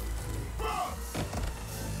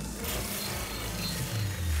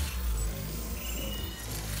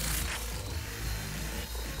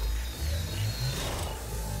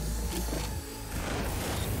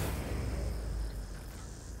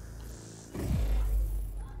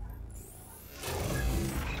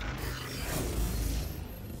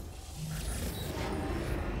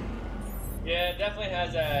 Yeah, it definitely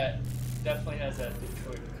has that. Definitely has that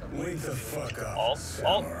Detroit Become. Wake the fuck up.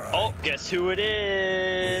 Oh, guess who it We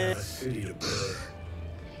is? got a city to burn.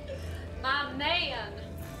 My man.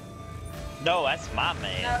 No, that's my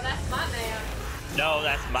man. No, that's my man. No,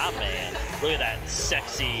 that's my man. Look at that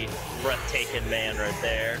sexy, breathtaking man right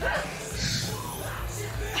there.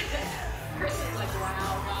 Chris is like,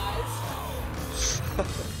 wow, guys.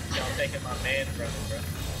 Y'all taking my man from me, bro.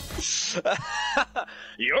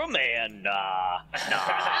 Your man, nah.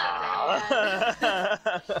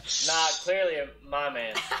 Nah, clearly my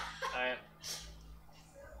man. I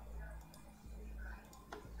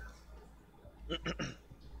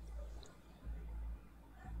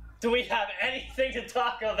Do we have anything to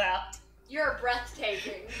talk about? You're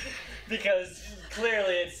breathtaking. Because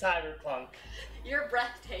clearly it's cyberpunk. You're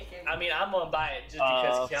breathtaking. I mean, I'm gonna buy it just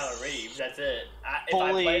because Keanu Reeves. That's it. If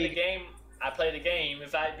I play the game, I play the game.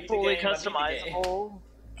 If I beat the game, fully I beat the game. customizable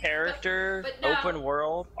character, but no. open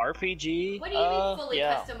world, RPG. What do you mean fully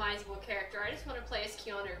yeah. customizable character? I just want to play as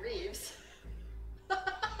Keanu Reeves.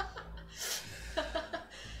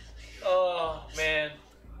 Oh man,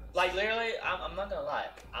 like literally, I'm not gonna lie.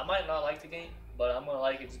 I might not like the game, but I'm gonna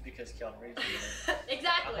like it just because Keanu Reeves is in it.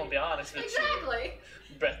 Exactly. I'm gonna be honest with Exactly.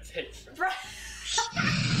 you. Breathtaking.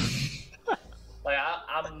 Like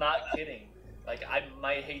I'm not kidding. Like I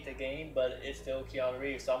might hate the game, but it's still Keanu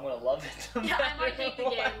Reeves, so I'm gonna love it. Yeah, I might hate the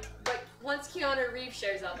game, but once Keanu Reeves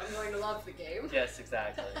shows up, I'm going to love the game. Yes,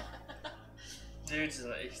 exactly. Dude's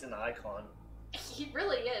he's an icon. He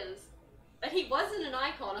really is. And he wasn't an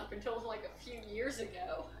icon up until like a few years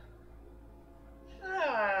ago.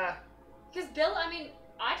 Because Bill, I mean,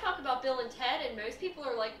 I talk about Bill and Ted, and most people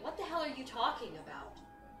are like, what the hell are you talking about?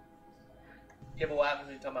 Yeah, but what happens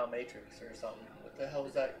when you talk about Matrix or something? What the hell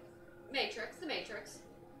was that? Matrix, the Matrix.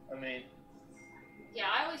 I mean... Yeah,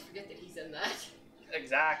 I always forget that he's in that.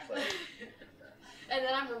 Exactly. And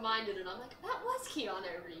then I'm reminded, and I'm like, that was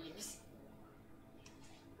Keanu Reeves.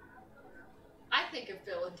 I think of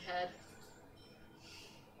Bill and Ted.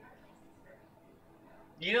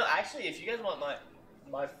 You know, actually, if you guys want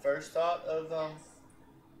my first thought of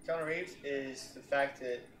Keanu Reeves is the fact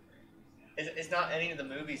that it's not any of the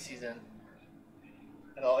movies he's in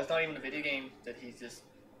at all. It's not even a video game that he's just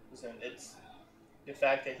was in. It's the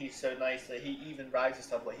fact that he's so nice that he even rides the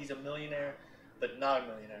subway. He's a millionaire, but not a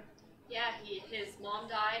millionaire. Yeah, his mom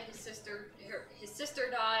died, his sister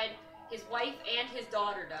died, his wife and his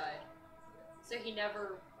daughter died. So he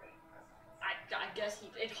never. I guess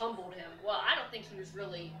it humbled him. Well, I don't think he was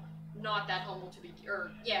really not that humble to be,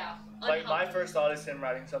 Like my first thought is him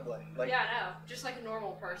riding subway. Like, yeah, I know, just like a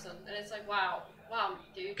normal person, and it's like, wow,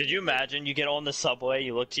 dude. Could you imagine? You get on the subway,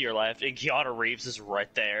 you look to your left, and Keanu Reeves is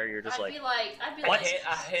right there. You're just I'd be like,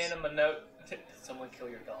 I hand him a note. Someone kill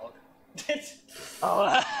your dog. Oh.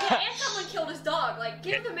 Yeah, and someone killed his dog. Like,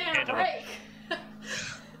 give the man a break.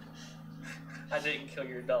 I didn't kill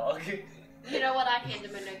your dog. You know what? I'd hand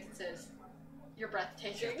him a note that says, "You're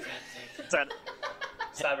breathtaking."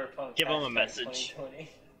 Cyberpunk. Give him a message.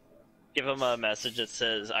 Give him a message that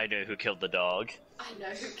says, "I know who killed the dog." I know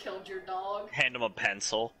who killed your dog. Hand him a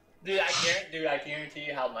pencil. Dude, I guarantee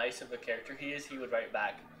you how nice of a character he is. He would write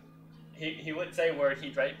back. He wouldn't say a word.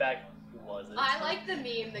 He'd write back, "Who was it?" I like the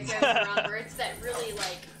meme that goes around where it's that really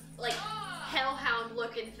like hellhound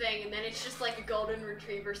looking thing, and then it's just like a golden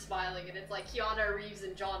retriever smiling, and it's like Keanu Reeves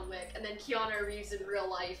and John Wick, and then Keanu Reeves in real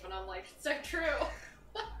life, and I'm like, it's so true.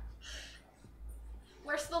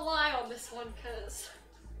 Where's the lie on this one? Cause.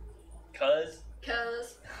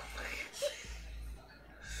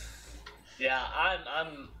 Yeah, I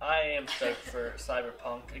am stoked for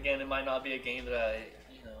Cyberpunk. Again, it might not be a game that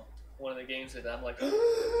one of the games that I'm like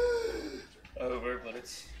over, but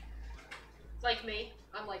it's like me.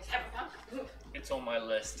 I'm like, Cyberpunk. It's on my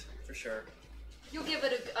list for sure. You'll give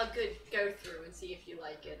it a good go through and see if you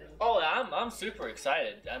like it. And... Oh, I'm super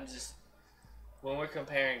excited. I'm just, when we're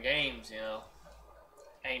comparing games,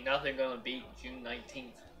 ain't nothing gonna beat June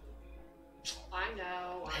 19th. I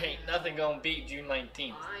know. Ain't nothing gonna beat June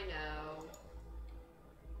 19th. I know.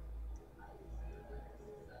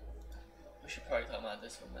 We should probably talk about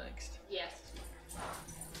this one next. Yes.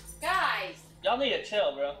 Guys! Y'all need to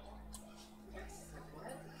chill, bro.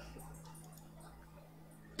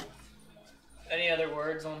 Any other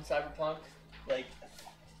words on Cyberpunk? Like,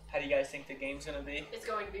 how do you guys think the game's gonna be? It's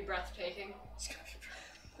going to be breathtaking. It's gonna be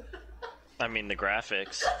breathtaking. I mean, the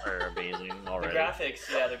graphics are amazing already. The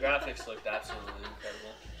graphics looked absolutely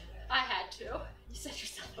incredible. I had to. You set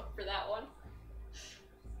yourself up for that one.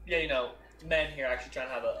 Yeah, men here actually trying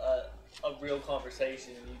to have a real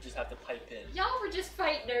conversation, and you just have to pipe in. Y'all were just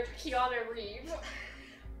fighting over Keanu Reeves.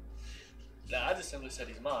 Nah, I just simply said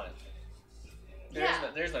he's mine. Yeah.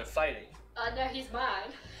 There's no fighting. No, he's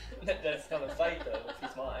mine. That's not a fight, though, if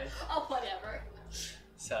he's mine. Oh, whatever.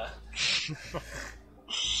 So.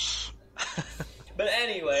 But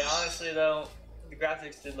anyway, honestly, though, the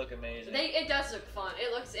graphics did look amazing. It does look fun.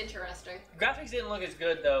 It looks interesting. Graphics didn't look as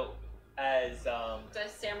good, though, as the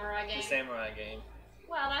Samurai game. The Samurai game.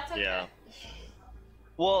 Well, that's okay. Yeah.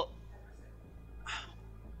 Well,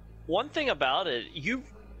 one thing about it, you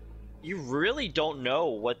really don't know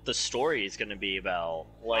what the story is going to be about.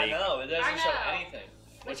 Like, I know, it doesn't show anything,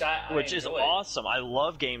 which is awesome. I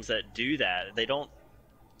love games that do that. They don't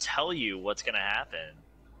tell you what's going to happen.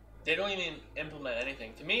 They don't even implement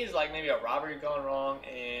anything. To me, it's like maybe a robbery gone wrong,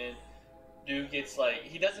 and dude gets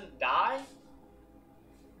he doesn't die,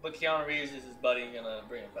 But Keanu Reeves is his buddy gonna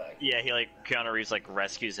bring him back. Yeah, he Keanu Reeves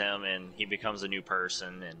rescues him and he becomes a new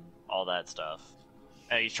person and all that stuff.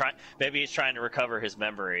 And maybe he's trying to recover his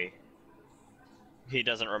memory. He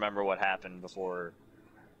doesn't remember what happened before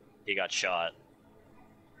he got shot.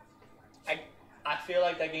 I feel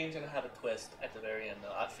like that game's gonna have a twist at the very end,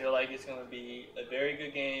 though. I feel like it's gonna be a very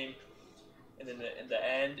good game, and then in the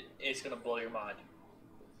end, it's gonna blow your mind.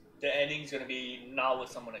 The ending's gonna be not what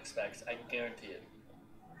someone expects. I guarantee it.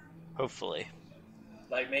 Hopefully.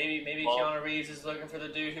 Like maybe Keanu Reeves is looking for the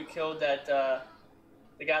dude who killed that the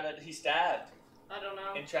guy that he stabbed. I don't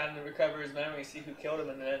know. And trying to recover his memory, see who killed him,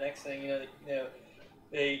 and then the next thing you know,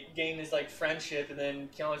 they gain this friendship, and then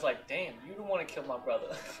Keanu's like, "Damn, you don't want to kill my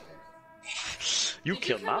brother." You Did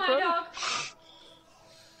killed you kill my brother? dog?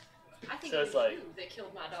 I think So it it's was like- you that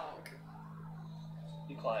killed my dog.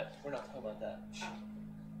 Be quiet. We're not talking about that.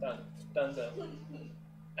 Done.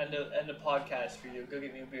 End the podcast for you. Go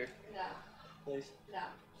get me a beer, No. please. No.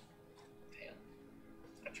 Damn.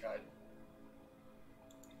 I tried.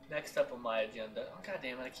 Next up on my agenda. Oh god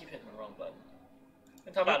damn it! I keep hitting the wrong button.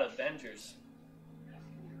 We're talking about Avengers.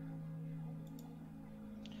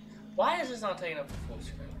 Why is this not taking up the full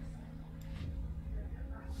screen?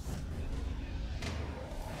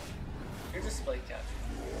 Your display capture.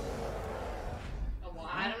 Oh, well,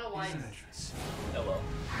 I don't know why. Here's an entrance. Oh well.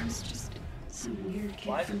 I was just some weird kid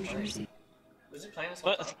Why is from it playing? Jersey. Was it playing this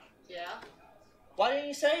whole What? time? Yeah. Why didn't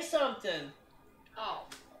you say something? Oh,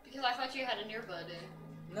 because I thought you had an earbud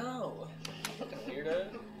in. No. Fucking weirdo.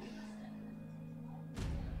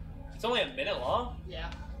 It's only a minute long. Yeah.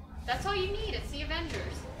 That's all you need. It's the Avengers.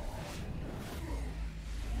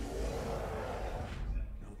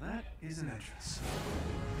 Now that is an entrance.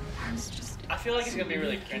 I was just I feel like it's gonna be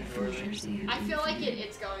really some weird kid from cringeworthy. Jersey. I feel like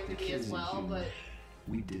it's going to be as well, but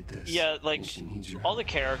We did this. Yeah, and she needs your all the help.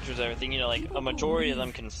 characters, everything, a majority of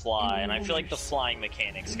them can fly, and I feel like the flying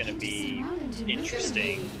mechanic's gonna be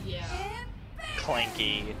interesting, yeah.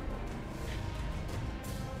 clanky.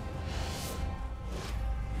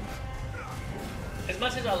 As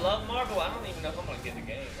much as I love Marvel, I don't even know if I'm gonna get the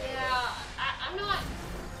game. Yeah, I'm not.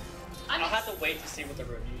 I'll have to wait to see what the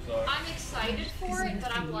reviews are. I'm excited for it,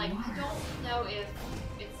 but I'm like, I don't know if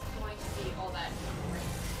it's going to be all that great.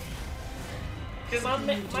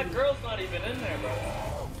 Cause my girl's not even in there, bro.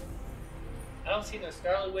 I don't see no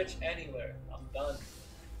Scarlet Witch anywhere. I'm done.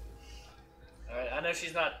 Alright, I know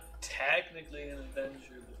she's not technically an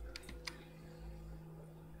Avenger. But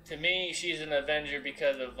to me, she's an Avenger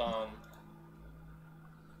because of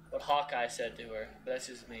what Hawkeye said to her. But that's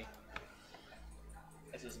just me.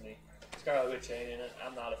 That's just me. Scarlet Witch ain't in it.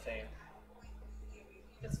 I'm not a fan.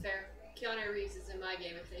 That's fair. Keanu Reeves is in my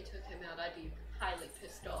game. If they took him out, I'd be highly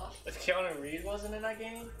pissed off. If Keanu Reeves wasn't in that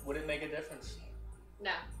game, would it make a difference?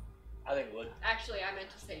 No. I think it would. Actually, I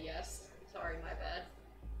meant to say yes. Sorry, my bad.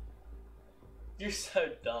 You're so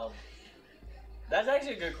dumb. That's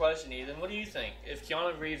actually a good question, Ethan. What do you think? If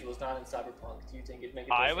Keanu Reeves was not in Cyberpunk, do you think it'd make a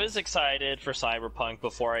difference? I was excited for Cyberpunk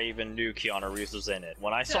before I even knew Keanu Reeves was in it.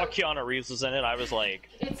 When I saw Keanu Reeves was in it, I was like,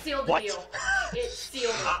 It sealed What? the deal. It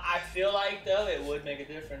sealed it. I feel like, though, it would make a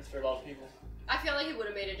difference for a lot of people. I feel like it would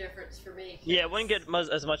have made a difference for me. yeah, it wouldn't get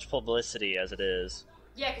as much publicity as it is.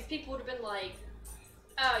 Yeah, because people would have been like,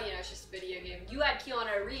 oh, you know, it's just a video game. You had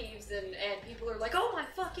Keanu Reeves, and people are like, oh my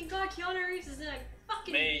fucking god, Keanu Reeves is in a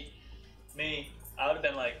fucking... Me. I would have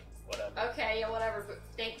been like, whatever. Okay, yeah, whatever, but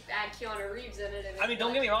they add Keanu Reeves in it. And I mean,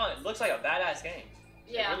 don't get me wrong, it looks like a badass game.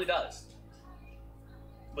 Yeah. It really does.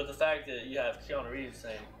 But the fact that you have Keanu Reeves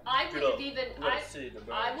saying, I wouldn't have even... I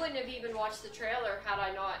I wouldn't have even watched the trailer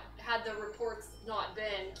had the reports not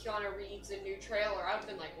been Keanu Reeves a new trailer. I would have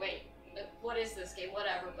been like, wait, what is this game?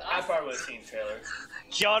 Whatever. But I probably would have seen the trailer.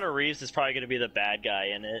 Keanu Reeves is probably going to be the bad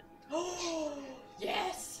guy in it.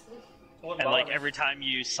 Yes. And like every time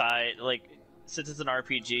you side, like since it's an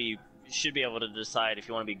RPG, you should be able to decide if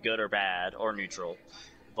you want to be good or bad or neutral.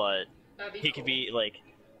 But That'd be he cool. could be like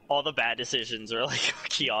all the bad decisions are like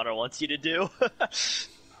Keanu wants you to do.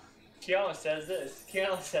 Keanu says this.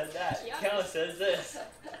 Keanu says that. Keanu. Keanu says this.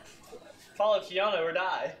 Follow Keanu or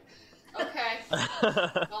die. Okay.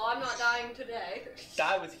 Well, I'm not dying today.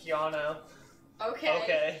 Die with Keanu. Okay.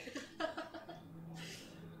 Okay.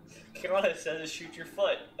 Keanu says to shoot your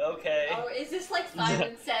foot. Okay. Oh, is this like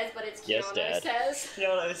Simon Says, but it's Keanu Yes, Dad. Says?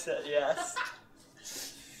 Keanu said yes.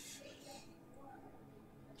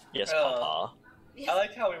 Yes, Papa. I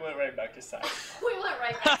like how we went right back to science. We went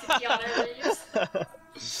right back to Keanu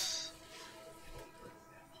Reeves.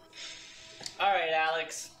 Alright,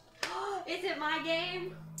 Alex. Is it my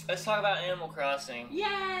game? Let's talk about Animal Crossing. Yay!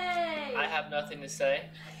 I have nothing to say.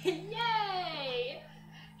 Yay!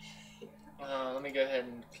 Let me go ahead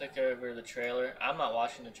and click over the trailer. I'm not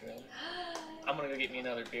watching the trailer. I'm gonna go get me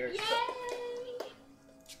another beer. Yay! So.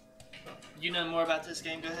 You know more about this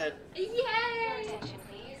game? Go ahead. Yay! You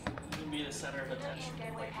can be the center of attention.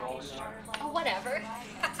 Like you always are. Oh, whatever.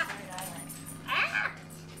 Ah!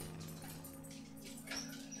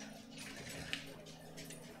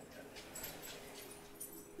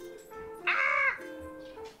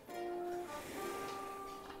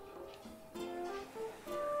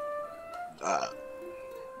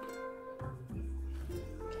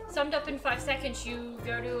 Summed up in 5 seconds, you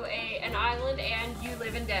go to an island and you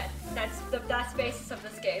live in debt. That's the basis of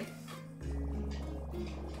this game.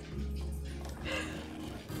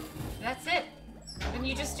 That's it. And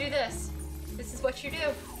you just do this. This is what you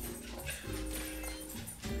do.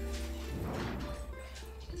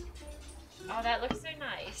 Oh, that looks so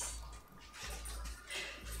nice.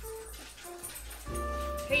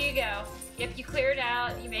 Here you go. Yep, you clear it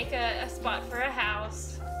out, you make a spot for a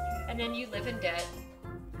house, and then you live in debt.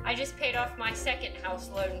 I just paid off my second house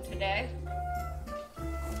loan today.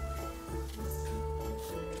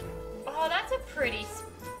 Oh, that's a pretty...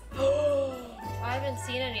 I haven't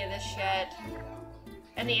seen any of this yet.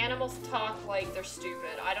 And the animals talk like they're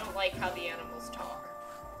stupid. I don't like how the animals talk.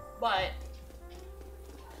 But...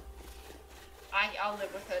 I'll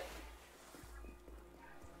live with it.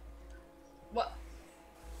 What?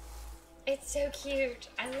 It's so cute.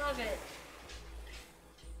 I love it.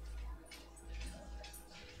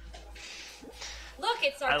 Look,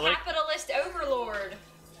 it's our capitalist overlord.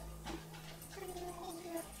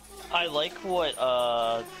 I like what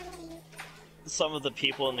some of the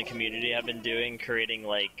people in the community have been doing, creating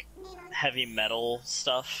like heavy metal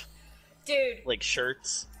stuff. Dude. Like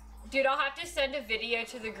shirts. Dude, I'll have to send a video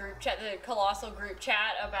to the group chat, the Colossal group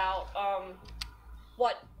chat about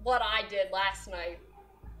what I did last night.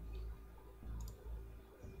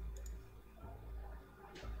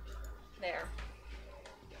 There.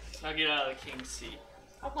 I'll get out of the king's seat.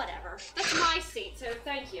 Oh, whatever. That's my seat, so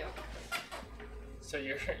thank you. So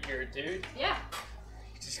you're a dude? Yeah.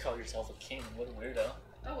 You just call yourself a king. What a weirdo.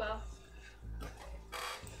 Oh well.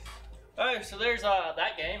 Alright, so there's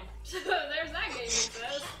that game. There's that game, it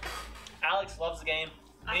says. Alex loves the game.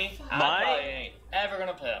 Me? I probably ain't ever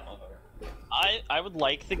gonna play that motherfucker. I would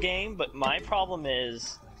like the game, but my problem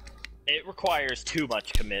is it requires too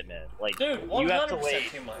much commitment. Like, dude, you have to wait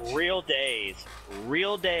too much. real days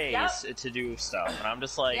to do stuff, and I'm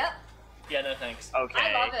just like, yeah, no thanks. Okay,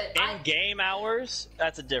 I love it. In game hours,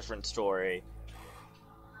 that's a different story.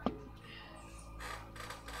 No,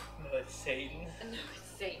 it's Satan. No,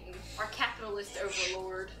 it's Satan. Our capitalist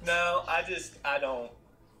overlord. No, I don't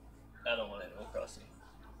want Animal Crossing.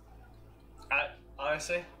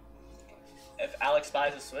 Honestly, if Alex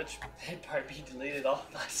buys a Switch, it'd probably be deleted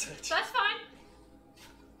off my Switch. That's fine.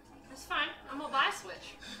 That's fine. I'm gonna buy a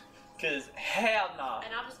Switch. Cause hell no.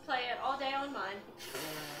 And I'll just play it all day on mine.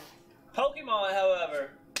 Pokemon,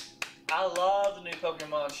 however, I love the new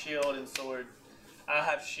Pokemon Shield and Sword. I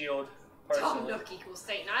have Shield personally. Tom Nook equals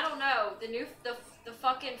Satan. I don't know. The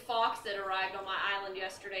fucking fox that arrived on my island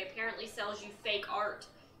yesterday apparently sells you fake art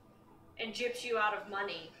and gyps you out of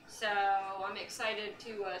money. So I'm excited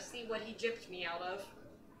to see what he gypped me out of.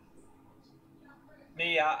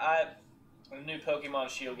 Me, the new Pokemon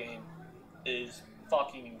Shield game is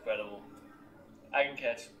fucking incredible. I can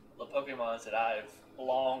catch the Pokemons that I've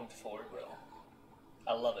longed for, bro.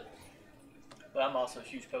 I love it. But I'm also a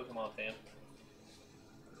huge Pokemon fan.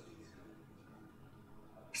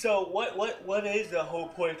 So what is the whole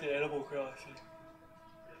point of Animal Crossing?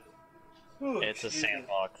 Ooh, It's a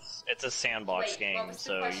sandbox. It's a sandbox game,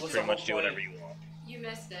 so you pretty much do whatever you want. You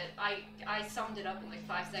missed it. I summed it up in like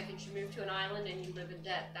 5 seconds. You move to an island and you live in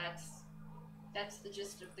debt. That's the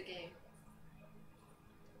gist of the game.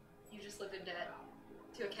 You just live in debt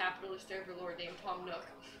to a capitalist overlord named Tom Nook.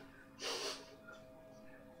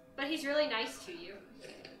 But he's really nice to you.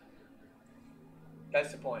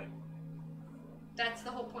 That's the point. That's the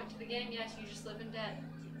whole point to the game. Yes, you just live in debt.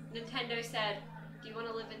 Nintendo said, "Do you want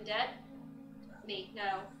to live in debt?" Me,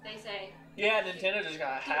 no. They say, yeah, Nintendo just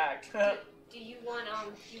got hacked. Do you want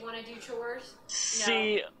to do chores?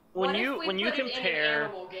 See, no. when What you if we put it in compare an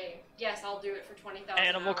animal game? Yes, I'll do it for 20,000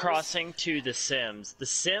 Animal hours. Crossing to The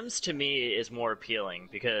Sims to me is more appealing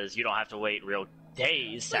because you don't have to wait real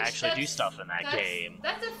days to actually do stuff in that game.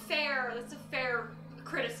 That's a fair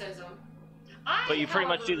criticism. But you pretty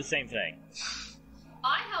much do the same thing.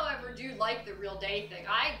 I, however, do like the real day thing.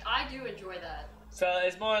 I do enjoy that. So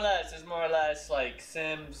it's more or less like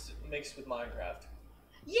Sims mixed with Minecraft.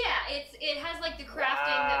 Yeah, it has like the crafting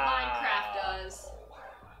that Minecraft does.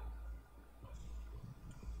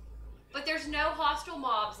 But there's no hostile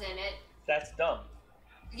mobs in it. That's dumb.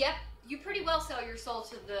 Yep, you pretty well sell your soul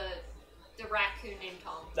to the raccoon named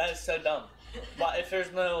Tom. That is so dumb. But if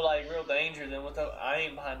there's no like real danger, then I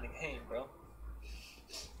ain't behind the game, bro.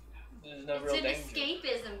 There's no real danger. It's an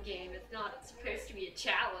escapism game. It's not supposed to be a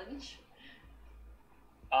challenge.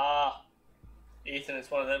 Ethan, it's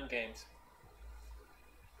one of them games.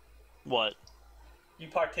 What? You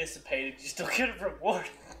participated, you still get a reward.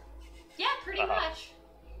 Yeah, pretty much.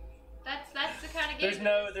 That's the kind of game.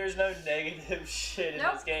 There's no negative shit in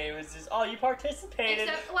Nope. this game. It's just, oh, you participated.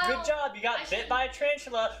 Except, well, good job. You got bit by a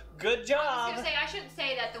tarantula. Good job. I was gonna say, I shouldn't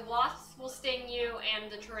say that. The wasps will sting you,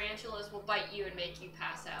 and the tarantulas will bite you and make you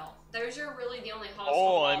pass out. Those are really the only hostile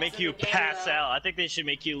Oh, mobs they make in you the game, pass though. out. I think they should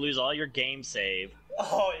make you lose all your game save.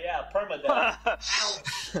 Oh yeah, permadeath.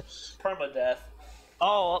 Ouch. Permadeath.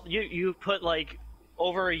 Oh, you put like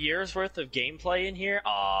over a year's worth of gameplay in here?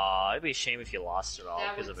 Aw, it'd be a shame if you lost it all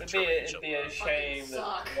That because of a It'd tarantula. be a shame that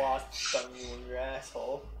suck. wasp stung you in your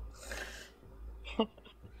asshole.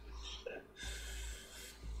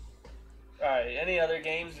 Alright, any other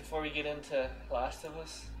games before we get into Last of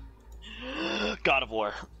Us? God of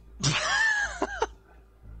War.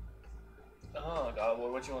 Oh, God of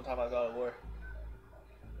War. What you want to talk about God of War?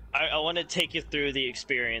 I want to take you through the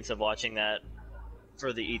experience of watching that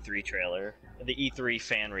for the E3 trailer, the E3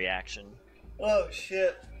 fan reaction. Oh,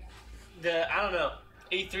 shit. I don't know.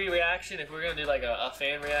 E3 reaction, if we're going to do like a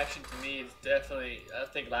fan reaction, to me, it's definitely, I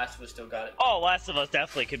think Last of Us still got it. Oh, Last of Us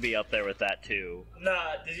definitely could be up there with that too.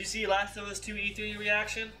 Nah, did you see Last of Us 2 E3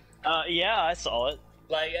 reaction? Yeah, I saw it.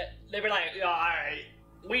 Like, they were like, oh, alright,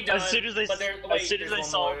 we done. As soon as they saw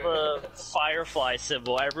the Firefly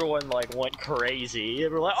symbol, everyone like went crazy. They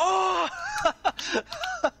were like, oh!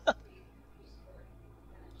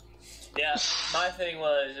 Yeah, my thing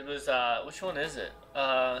was, which one is it?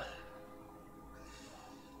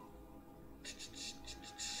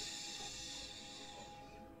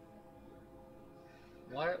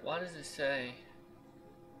 Why does it say?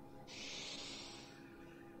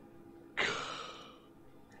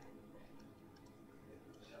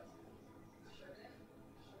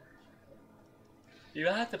 You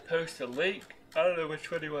have to post a link. I don't know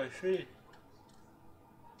which one you want to see.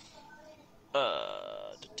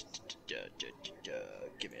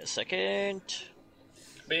 Give me a second.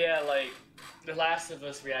 But yeah, like the Last of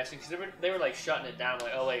Us reaction, because they were like shutting it down.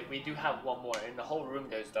 Like, oh wait, we do have one more, and the whole room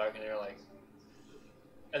goes dark, and they're like,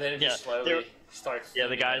 and then it just slowly starts. Yeah,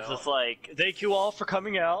 the guy's just like, thank you all for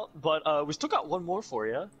coming out, but we still got one more for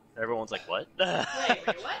you. Everyone's like, what? Wait,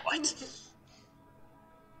 what? What?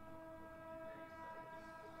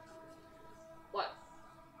 What?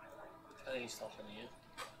 I think he's talking to you.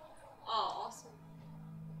 Oh, awesome.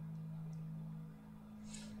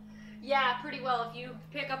 Yeah, pretty well. If you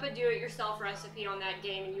pick up a do-it-yourself recipe on that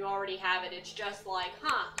game and you already have it, it's just like,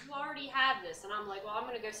 huh, you already have this. And I'm like, well, I'm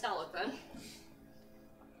gonna go sell it then.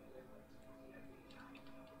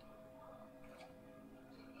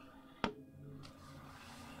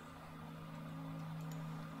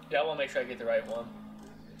 Yeah, I want to make sure I get the right one.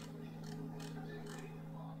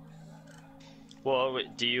 Well,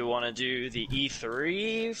 do you want to do the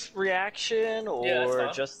E3 reaction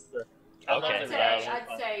or just the? Okay. I'd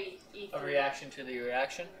say E3. A reaction to the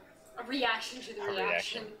reaction. A reaction to the reaction. A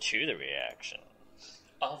reaction to the reaction.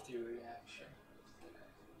 Of the reaction.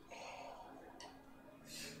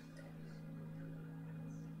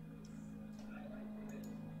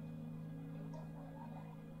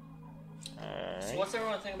 Alright. So what's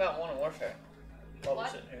everyone think about Modern Warfare? While we're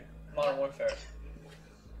What? sitting here. Modern Warfare.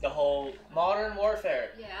 The whole Modern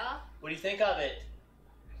Warfare. Yeah. What do you think of it?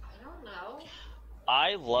 I don't know.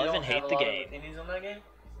 I love and hate the game. You don't have a lot of opinions on that game?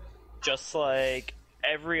 Just like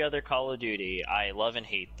every other Call of Duty, I love and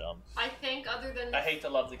hate them. I think other than I hate to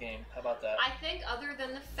love the game. How about that? I think other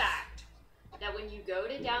than the fact that when you go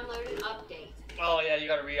to download an update, Oh yeah, you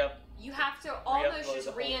gotta re-up. you have to almost Re-upload just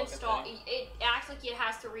the whole reinstall. fucking It acts like it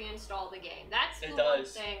has to reinstall the game. That's the It one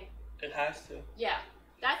does. thing. It has to. Yeah,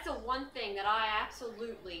 that's the one thing that I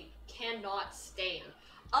absolutely cannot stand.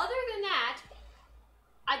 Other than that,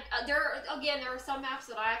 there are some maps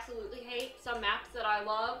that I absolutely hate, some maps that I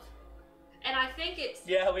love, and I think it's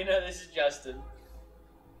Yeah, we know this is Justin.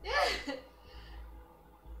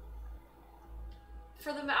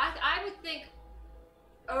 for the I would think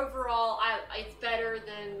overall it's better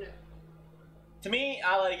than. To me,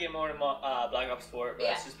 I like it more than Black Ops 4, but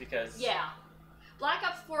that's just because. Yeah. Black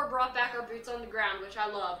Ops 4 brought back our boots on the ground, which I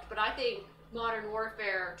loved, but I think Modern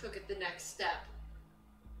Warfare took it the next step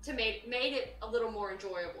to made it a little more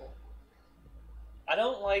enjoyable. I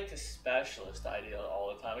don't like the specialist idea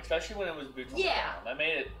all the time, especially when it was boots on the ground. I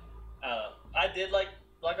made it. I did like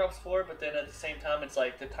Black Ops 4, but then at the same time, it's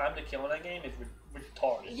like the time to kill in that game is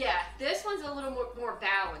retarded. Yeah, this one's a little more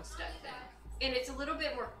balanced, I think. And it's a little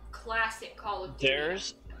bit more classic Call of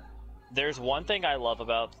Duty. There's one thing I love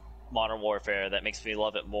about Modern Warfare that makes me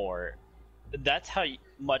love it more. That's how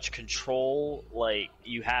much control like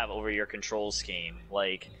you have over your control scheme.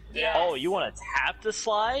 Like, Yes. oh, you want to tap the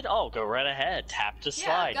slide? Oh, go right ahead. Tap the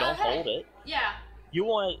slide. go Don't ahead. hold it. Yeah. You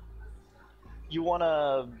want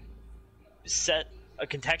to set a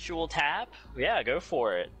contextual tap? Yeah, go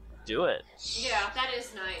for it. Do it. Yeah, that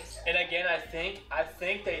is nice. And again, I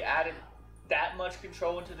think they added that much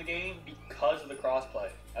control into the game because of the crossplay.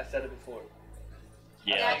 I said it before.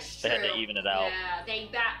 Yeah, That's they had to true. even it out. Yeah, they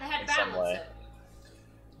had in some balance way. it.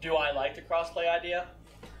 Do I like the crossplay idea?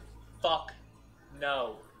 Fuck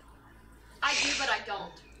no. I do, but I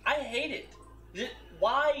don't. I hate it.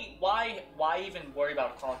 Why even worry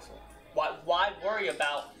about a console? Why worry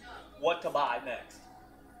about what to buy next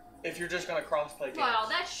if you're just gonna crossplay games? Well,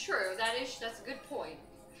 that's true. That's a good point.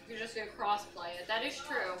 You're just gonna cross-play it. That is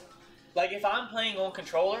true. Like, if I'm playing on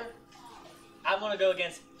controller, I want to go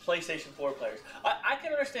against PlayStation 4 players. I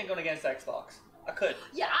can understand going against Xbox. I could.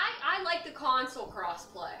 Yeah, I like the console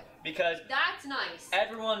cross-play. Because That's nice.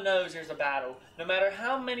 everyone knows there's a battle. No matter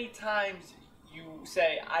how many times you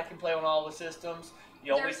say, I can play on all the systems,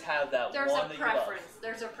 you always have that There's one a that you love. preference.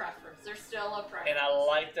 There's a preference. There's still a preference. And I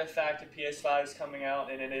like the fact that PS5 is coming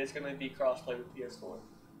out and it is going to be crossplay with PS4.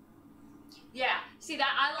 Yeah. See that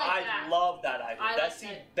I like that. I love that idea. I That's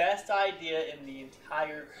like the it. best idea in the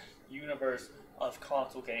entire universe of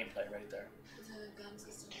console gameplay right there. The gun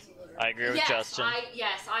system is a little- I agree with Justin.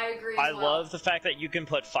 I agree as I well. love the fact that you can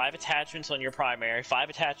put 5 attachments on your primary, 5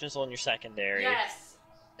 attachments on your secondary. Yes,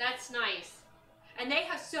 that's nice. And they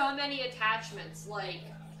have so many attachments. Like,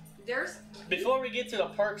 there's. Before we get to the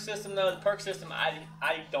perk system, though, the perk system, I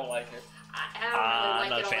don't like it. I don't really like I'm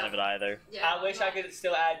not it a fan all. of it either. Yeah, I wish I could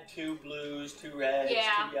still add 2 blues, 2 reds,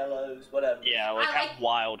 Yeah. 2 yellows, whatever. Yeah, like I have like-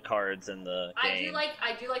 wild cards in the I game. do like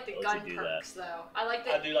the Those gun who do perks though. I like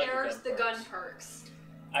I that. do like the There's gun the gun perks. perks.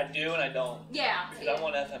 I do and I don't. Yeah. Because I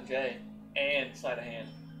want FMJ and sleight of hand.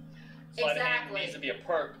 Sleight of hand Exactly. needs to be a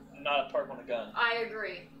perk, not a perk on a gun. I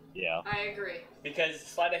agree. Yeah. I agree. Because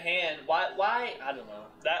sleight of hand, why? I don't know.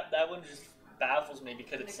 That one just baffles me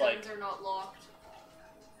because And it's the like, guns are not locked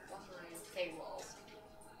behind paywalls.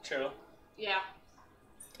 true. Yeah.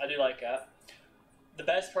 I do like that. The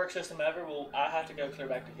best perk system ever, well, I have to go clear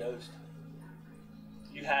back to Ghost.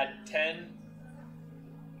 You had 10.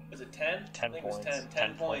 Was it 10? 10 I think points. It was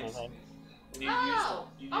 10 points. I think. And you Oh,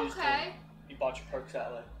 used them. okay. You bought your perks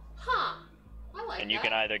that way. Huh. I like And you that.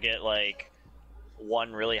 can either get like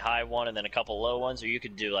one really high one and then a couple low ones, or you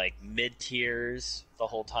could do like mid tiers the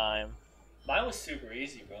whole time. Mine was super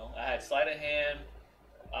easy, bro. I had sleight of hand,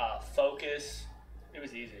 focus. It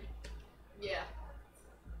was easy. Yeah.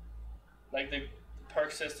 Like, the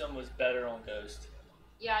perk system was better on Ghost.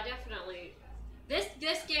 Yeah, definitely.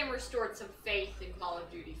 This game restored some faith in Call of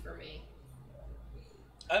Duty for me.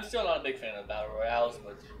 I'm still not a big fan of Battle Royales,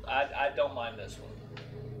 but I don't mind this one.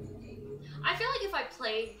 I feel like if I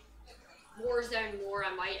played Warzone more,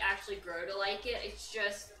 I might actually grow to like it. It's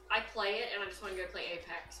just, I play it and I just want to go play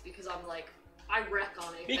Apex because I'm like, I wreck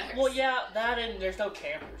on Apex. Well, yeah, that and there's no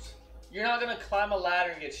campers. You're not gonna climb a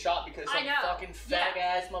ladder and get shot because I some know. fucking fag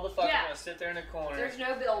ass motherfucker Yeah. gonna sit there in the corner, There's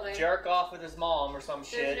no building. jerk off with his mom or some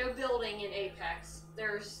shit. There's no building in Apex.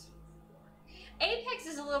 Apex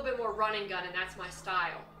is a little bit more run and gun, and that's my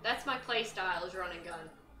style. That's my play style, is run and gun.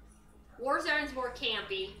 Warzone's more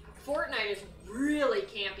campy. Fortnite is really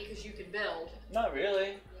campy because you can build. Not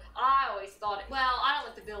really, I always thought it. Well, I don't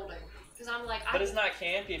like the building because I'm like. but it's not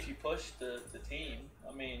campy if you push the team.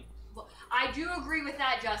 I mean, I do agree with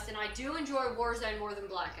that, Justin. I do enjoy Warzone more than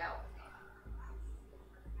Blackout.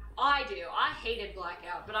 I do. I hated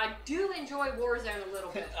Blackout, but I do enjoy Warzone a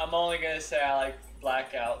little bit. I'm only gonna say I like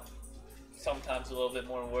Blackout sometimes a little bit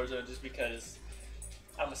more than Warzone just because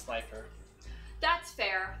I'm a sniper. That's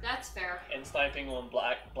fair. That's fair. And sniping on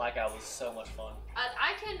Blackout was so much fun.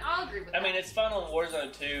 I'll agree with that. I mean, it's fun on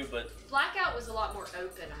Warzone too, but Blackout was a lot more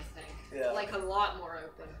open, I think. Yeah. Like a lot more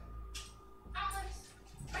open. Alex,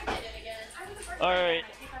 I did it again. I was the first Alright,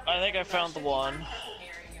 I think I found the one.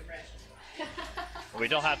 We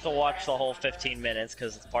don't have to watch the whole 15 minutes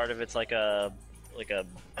because part of it's like a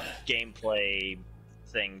gameplay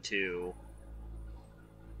thing too.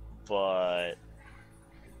 But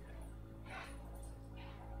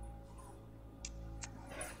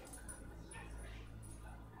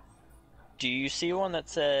do you see one that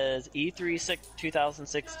says E3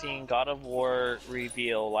 2016 God of War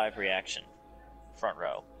reveal live reaction? Front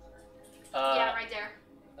row. Yeah, right there.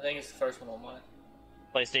 I think it's the first one on mine.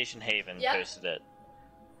 PlayStation Haven Yep. posted it.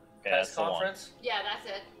 Okay, Press that's the one. conference. Yeah, that's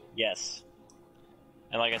it. Yes.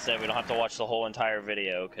 And like I said, we don't have to watch the whole entire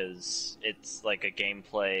video because it's like a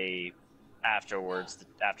gameplay afterwards,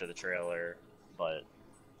 after the trailer. But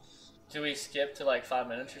Do we skip to like 5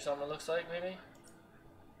 minutes or something? It looks like maybe.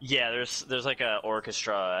 yeah, there's like a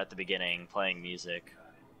orchestra at the beginning playing music.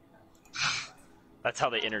 That's how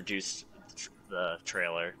they introduced the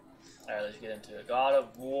trailer. All right, let's get into it. God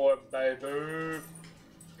of War, baby.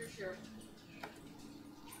 For sure.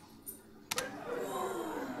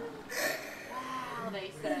 Wow,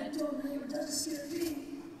 they said.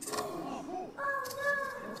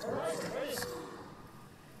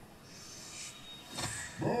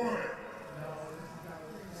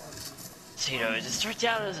 So, it just starts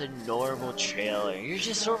out as a normal trailer. You're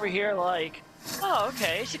just over here like, oh,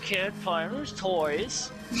 okay, it's a kid playing with his toys.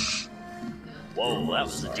 Whoa, that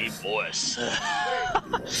was a deep voice.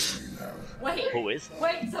 Wait. Who is that?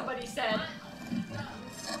 Wait, somebody said.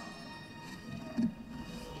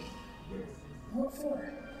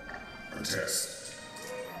 A test.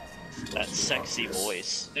 That sexy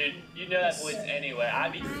voice. Dude, you know that voice anyway.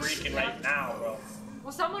 I'd be freaking right now, bro.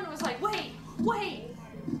 Well, someone was like, wait. The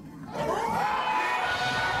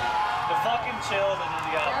fucking chill that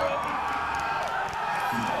you got, bro.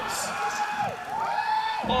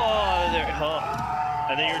 Oh, there, huh.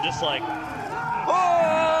 And then you're just like, oh!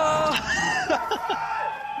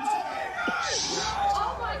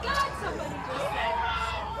 Oh my god, somebody just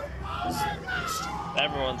said.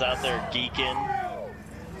 Everyone's out there geeking.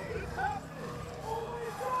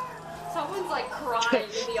 Someone's like crying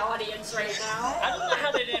in the audience right now. I don't know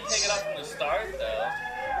how they didn't pick it up from the start, though.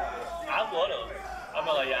 I would've. I'm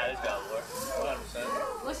like, yeah, this God of War.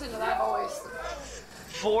 100%. Listen to that voice.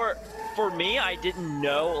 For me, I didn't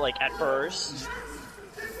know, like, at first.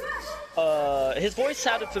 His voice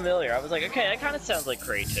sounded familiar. I was like, okay, that kind of sounds like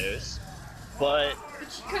Kratos. But,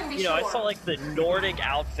 But you couldn't be you know, sure. I saw, like, the Nordic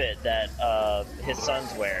outfit that his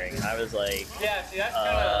son's wearing. And I was like, Yeah, see, that's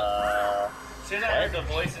kind of. As soon as I heard what?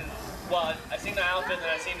 the voices, well, I seen the outfit and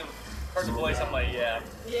then heard the voice, I'm like, yeah.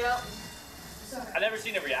 Yeah. I've never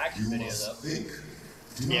seen a reaction video, though.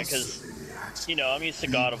 yeah, because, you know, I'm used to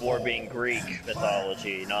God of War being Greek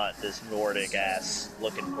mythology, not this Nordic-ass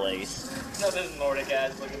looking place. Not this Nordic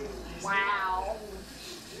ass looking. Wow.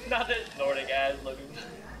 Not this Nordic ass looking.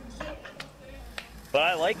 But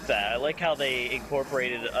I like that. I like how they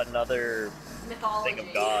incorporated another Mythology. thing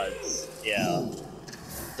of gods. Yeah.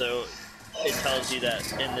 So it tells you that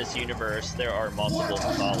in this universe there are multiple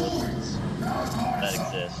mythologies that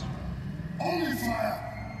exist. Only fire.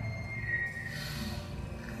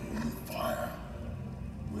 Only fire.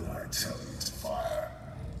 When I tell you to fire.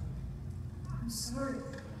 I'm sorry.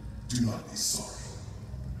 Do not be sorry.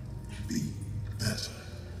 Be better.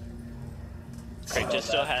 Kratos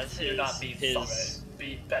still has Do not be his sorry.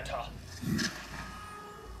 Be better.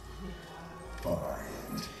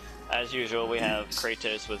 Fine. as usual, we have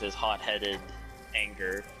Kratos with his hot-headed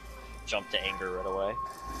anger. Jump to anger right away.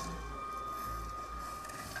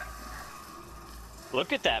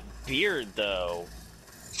 Look at that beard, though.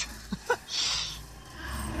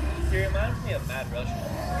 He reminds me of Mad Russian.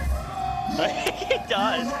 He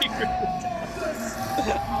does. He really does.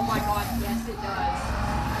 Oh my god, yes it does.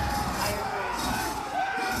 I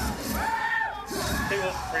He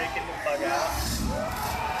was freaking the fuck out.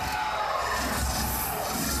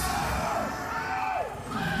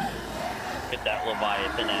 Get that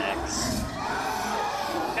Leviathan axe.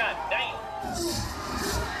 God damn.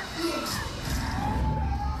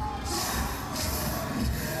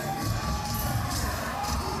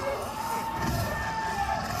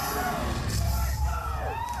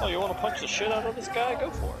 Oh, you want to punch the shit out of this guy? Go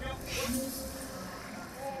for it.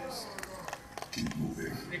 Keep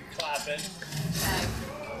moving. You're clapping.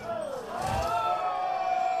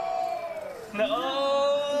 agree.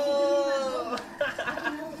 No!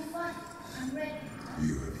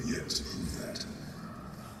 You have yet to prove that.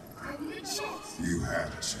 I need a chance. You had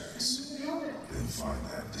a chance. Then find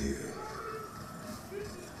that deer.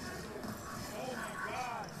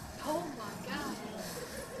 Oh my god.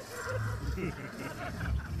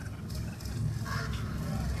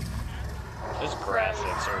 His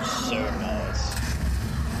graphics are so nice.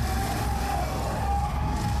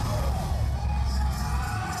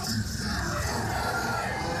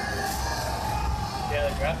 Yeah,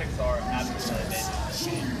 the graphics are absolutely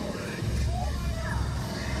amazing.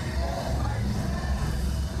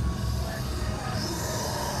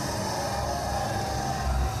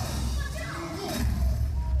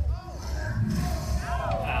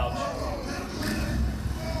 Ouch.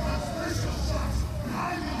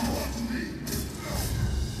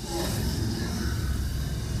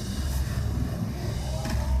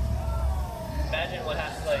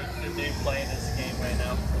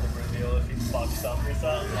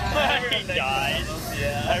 He died.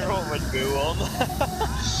 Yeah. Everyone would boo him.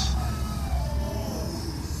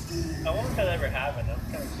 I wonder if that ever happened. I'm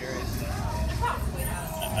kind of curious now. It probably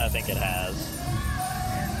has. I think it has.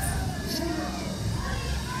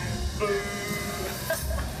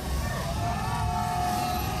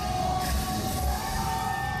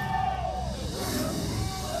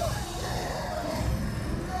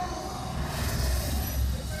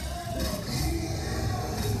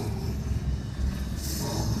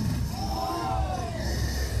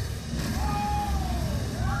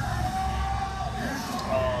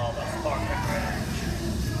 Oh, that's Spartan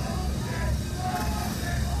Ranch.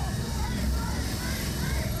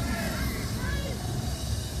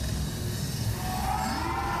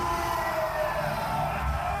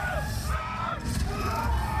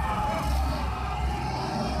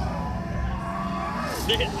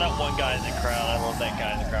 That one guy in the crowd, I love that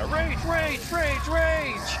guy in the crowd. Rage, rage, rage,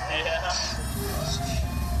 rage! Yeah.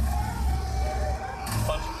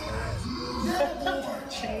 Punch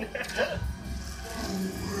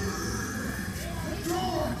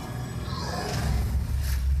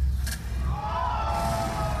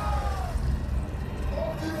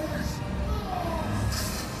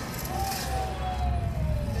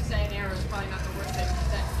This arrow is probably not the worst thing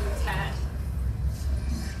that dude's had.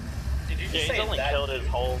 Did you just Yeah, say he's only that killed his dude?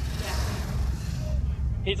 whole. Yeah.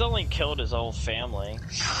 He's only killed his whole family.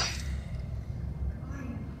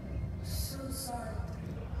 So sorry.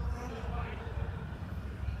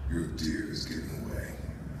 Your deer is getting away.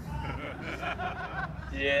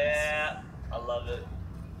 Yeah, I love it.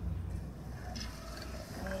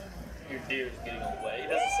 Your deer is getting away. He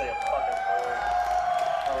doesn't say a fucking word.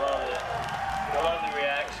 I love it. I love the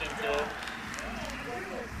reaction to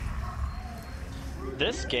it.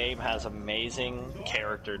 This game has amazing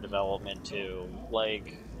character development too.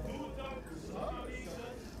 Like,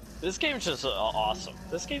 this game's just awesome.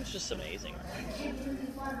 This game's just amazing. And your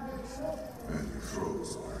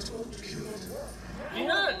crows aren't told to kill it. You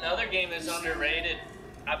know another game that's underrated?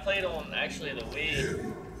 I played on actually the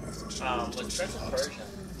Wii. Was Prince of Persia.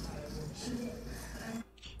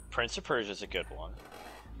 Prince of Persia's a good one.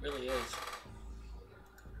 It really is.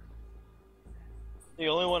 The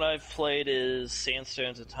only one I've played is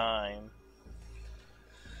Sandstones of Time.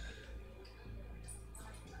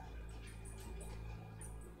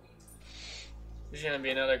 There's gonna be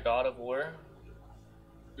another God of War.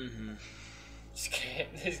 Mm-hmm.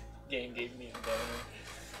 This game gave me a boner.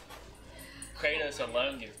 Kratos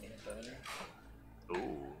alone gives me a boner.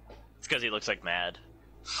 Ooh. It's because he looks like Mad.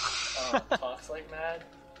 Talks like Mad.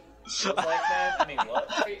 Feels like Mad. I mean, what?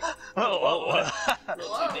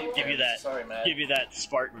 Oh. Give you that. Sorry, Mad. Give you that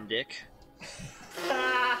Spartan dick.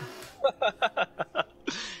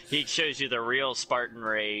 He shows you the real Spartan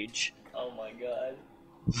rage. Oh my god.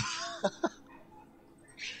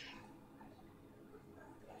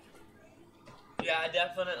 Yeah, I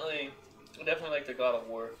definitely like the God of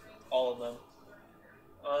War, all of them.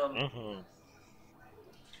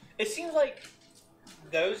 It seems like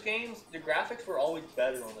those games, the graphics were always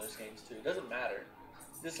better on those games too. It doesn't matter.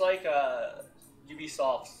 Just like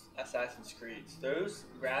Ubisoft's Assassin's Creed, those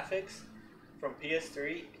graphics from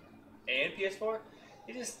PS3 and PS4,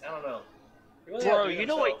 I don't know. They really Bro, outdo you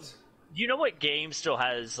know what? themselves. You know what game still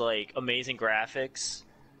has like amazing graphics?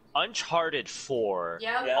 Uncharted 4.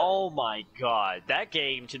 Yeah. Yeah. Oh my god, that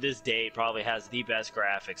game to this day probably has the best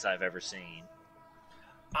graphics I've ever seen.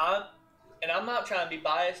 And I'm not trying to be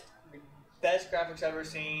biased. The best graphics I've ever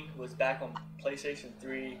seen was back on PlayStation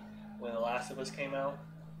 3 when The Last of Us came out.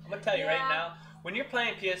 I'm gonna tell you right now, when you're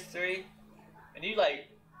playing PS3 and you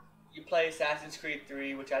play Assassin's Creed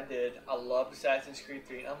 3, which I did. I loved Assassin's Creed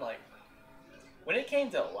 3, and I'm like, when it came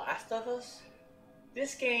to The Last of Us,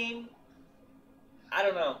 this game, I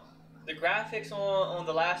don't know. The graphics on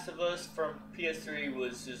The Last of Us from PS3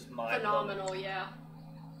 was just mind-blowing. Phenomenal, yeah.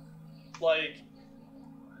 Like,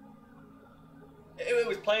 it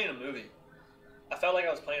was playing a movie. I felt like I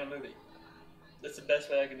was playing a movie. That's the best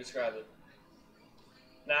way I can describe it.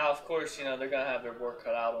 Now, of course, they're going to have their work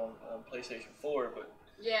cut out on PlayStation 4, but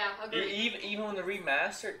Yeah, agreed. even when the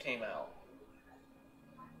remaster came out,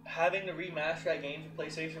 having to remaster that game for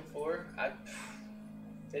PlayStation 4,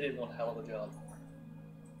 they did one hell of a job.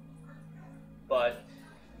 But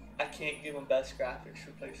I can't give them best graphics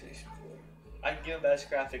for PlayStation 4. I can give them best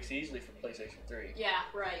graphics easily for PlayStation 3. Yeah,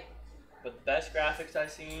 right. But the best graphics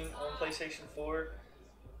I've seen on PlayStation 4,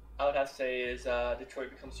 I would have to say, is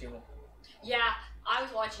Detroit Becomes Human. Yeah, I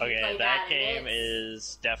was watching you Okay, play that and game it's-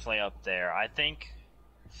 is definitely up there. I think.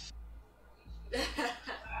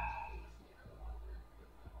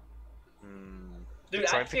 Dude,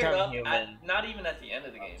 Detroit I teared Become up Human. not even at the end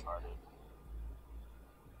of the game.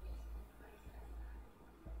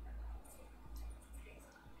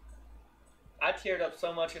 I teared up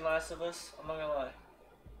so much in Last of Us. I'm not gonna lie.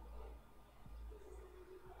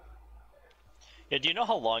 Yeah, do you know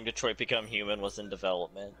how long Detroit Become Human was in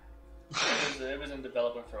development? It was in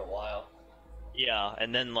development for a while. Yeah,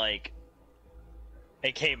 and then like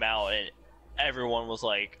it came out and everyone was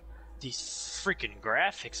like, "These freaking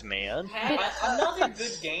graphics, man!" Another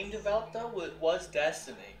good game developed though was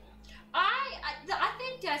Destiny. I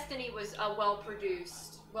think Destiny was well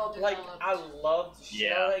produced, well developed. Like I loved the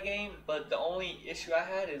shit out of that game, but the only issue I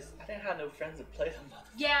had is I didn't have no friends to play them.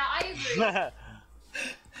 Yeah, I agree.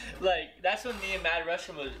 Like that's when me and Mad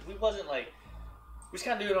Russian we wasn't like we was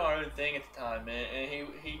kind of doing our own thing at the time, man. And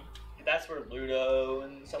he that's where Ludo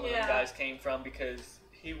and some of them guys came from because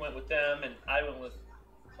he went with them and I went with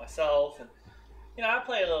myself, and you know I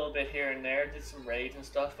played a little bit here and there, did some raids and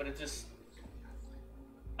stuff, but it just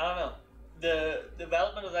I don't know. The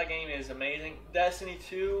development of that game is amazing. Destiny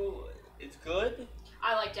 2 is good.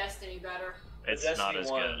 I like Destiny better. It's Destiny not as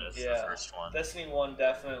 1, good as the first one. Destiny 1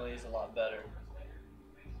 definitely is a lot better.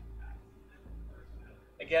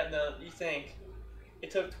 Again, you think it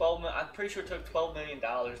took I'm pretty sure it took $12 million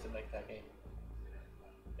to make that game.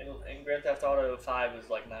 And Grand Theft Auto 5 was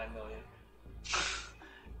like $9 million.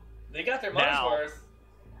 They got their money's worth.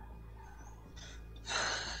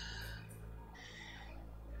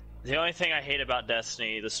 The only thing I hate about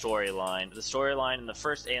Destiny, the storyline. The storyline in the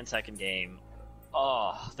first and second game,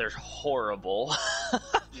 they're horrible.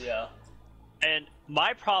 Yeah. And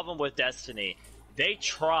my problem with Destiny, they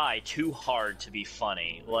try too hard to be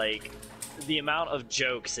funny. Like, the amount of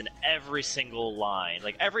jokes in every single line.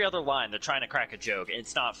 Like, every other line, they're trying to crack a joke, and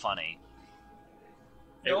it's not funny.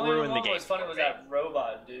 The only one that was funny was that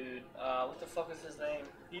robot dude. What the fuck is his name?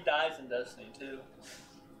 He dies in Destiny 2.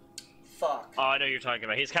 Fuck. Oh, I know who you're talking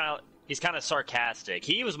about. He's kind of sarcastic.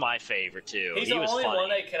 He was my favorite too. He's the only one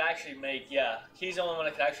that could actually make. Yeah, he's the only one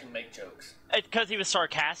that could actually make jokes. It's because he was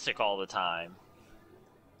sarcastic all the time.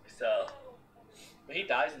 So, but he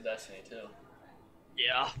dies in Destiny too.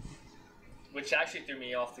 Yeah. Which actually threw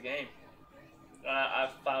me off the game. I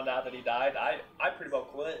found out that he died. I pretty well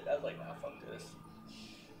quit. I was like, nah, fuck this.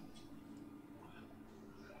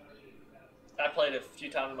 I played a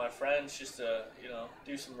few times with my friends just to, you know,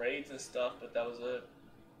 do some raids and stuff, but that was it.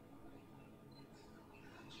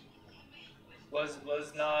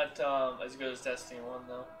 Was not as good as Destiny 1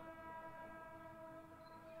 though.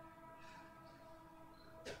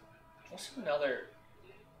 What's another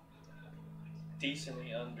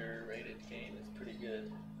decently underrated game that's pretty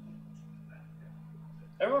good?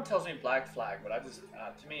 Everyone tells me Black Flag, but I just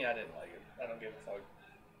to me I didn't like it. I don't give a fuck.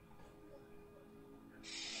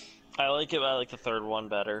 I like it, but I like the third one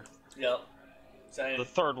better. Yep. Same. The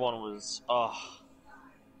third one was,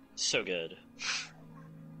 so good.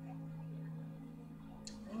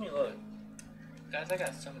 Let me look. Guys, I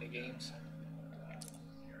got so many games.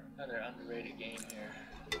 Another underrated game here.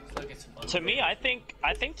 Let's look at some underrated. To me,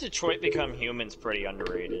 I think Detroit Become Human's pretty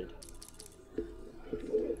underrated.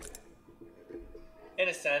 In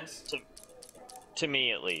a sense. To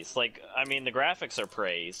me, at least. Like, I mean, the graphics are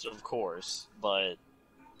praised, of course, but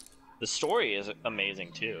the story is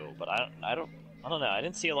amazing too. But I don't know. I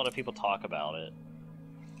didn't see a lot of people talk about it.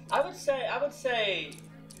 I would say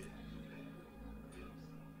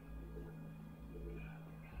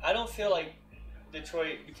I don't feel like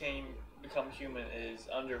Detroit Become Human is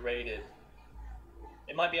underrated.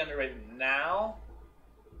 It might be underrated now,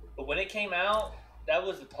 but when it came out, that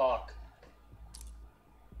was the talk.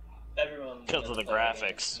 Everyone because of the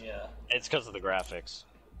graphics. Yeah, it's because of the graphics.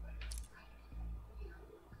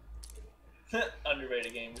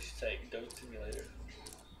 Underrated game. We should say Goat Simulator.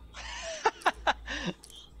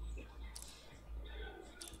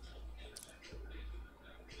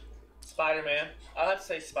 Spider-Man. I'd have to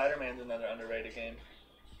say Spider-Man's another underrated game.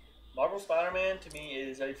 Marvel Spider-Man to me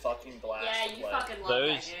is a fucking blast. Yeah, you fucking love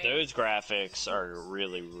that game. Those graphics are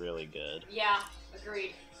really, really good. Yeah,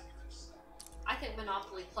 agreed. I think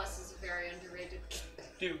Monopoly Plus is very underrated.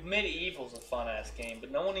 Dude, Medieval's a fun ass game,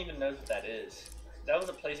 but no one even knows what that is. That was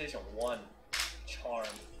a PlayStation 1 charm.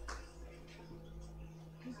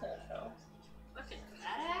 What the hell? Fucking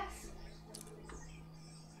badass.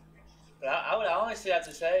 But I would honestly have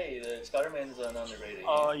to say that Spider-Man's an underrated game.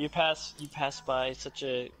 Oh, you passed by such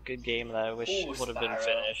a good game that I wish would have been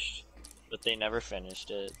finished, but they never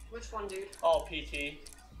finished it. Which one, dude? Oh, PT.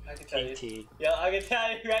 I can tell PT. you. Yeah, I can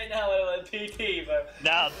tell you right now what it was PT, but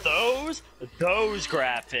now those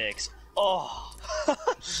graphics. Oh. Bro,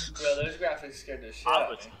 those graphics scared the shit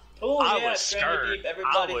out of me. Oh yeah, was Stranded scared. Deep.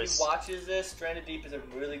 Everybody who watches this, Stranded Deep is a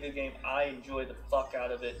really good game. I enjoy the fuck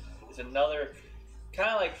out of it. It's another kind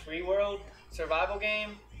of like free world survival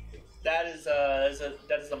game. That is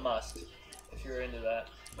a must. if you're into that.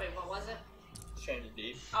 Wait, what was it? Stranger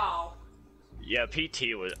Deep. Oh. Yeah,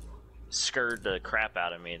 PT would scared the crap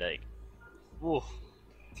out of me. Like, woo.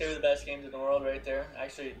 Two of the best games in the world right there.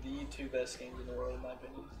 Actually, the two best games in the world, in my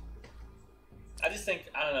opinion. I just think,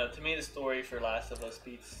 I don't know, to me the story for Last of Us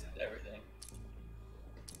beats everything.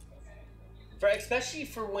 Especially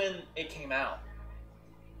for when it came out.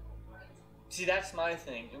 See, that's my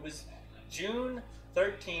thing. It was June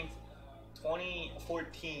 13th,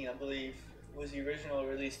 2014, I believe, was the original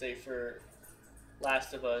release date for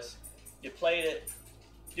Last of Us. You played it.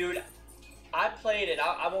 Dude, I played it.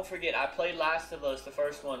 I won't forget. I played Last of Us, the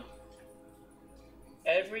first one.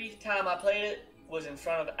 Every time I played it was in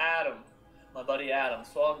front of Adam, my buddy Adam,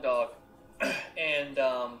 Swag Dog. And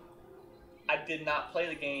I did not play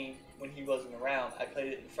the game when he wasn't around. I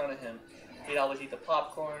played it in front of him. He'd always eat the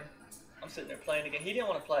popcorn. I'm sitting there playing the game. He didn't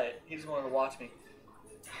want to play it. He just wanted to watch me.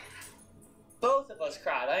 Both of us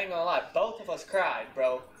cried. I ain't gonna lie. Both of us cried,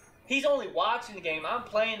 bro. He's only watching the game. I'm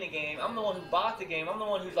playing the game. I'm the one who bought the game. I'm the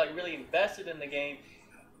one who's like really invested in the game.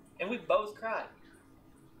 And we both cried.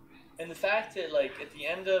 And the fact that like at the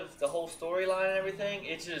end of the whole storyline and everything,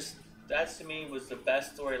 it just, that to me was the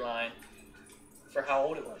best storyline for how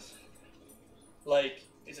old it was. Like,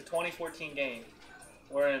 it's a 2014 game.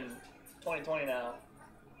 We're in 2020 now.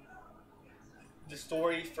 The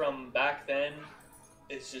story from back then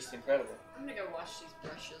is just incredible. I'm gonna go wash these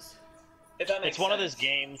brushes. If that makes It's one of sense. those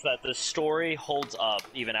games that the story holds up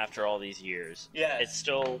even after all these years. Yeah. It's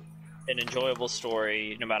still an enjoyable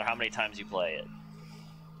story no matter how many times you play it.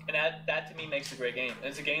 And that to me makes a great game.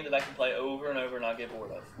 It's a game that I can play over and over and not get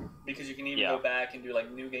bored of. Because you can even go back and do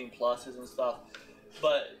like new game pluses and stuff.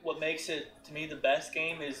 But what makes it, to me, the best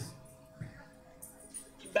game is,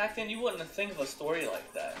 back then you wouldn't think of a story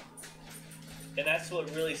like that. And that's what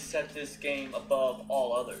really set this game above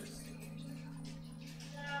all others.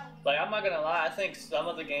 Like, I'm not gonna lie, I think some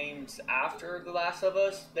of the games after The Last of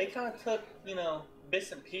Us, they kind of took, you know,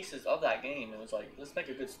 bits and pieces of that game and was like, let's make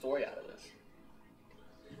a good story out of this.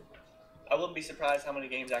 I wouldn't be surprised how many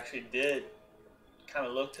games actually did kind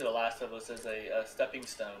of look to The Last of Us as a stepping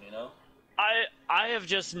stone, you know? I have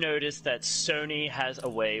just noticed that Sony has a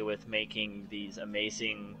way with making these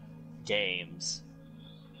amazing games.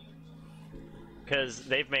 Because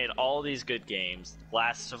they've made all these good games.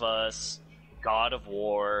 Last of Us, God of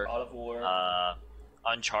War,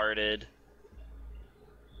 Uncharted.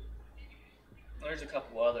 There's a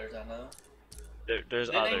couple others, I know. There's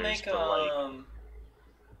Did others, they make, but like...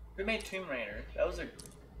 Who made Tomb Raider? That was a...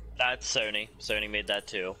 That's Sony. Sony made that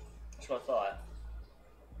too. That's what I thought.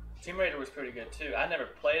 Tomb Raider was pretty good too. I never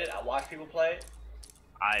played it. I watched people play it.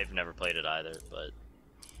 I've never played it either, but...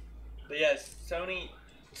 But yes,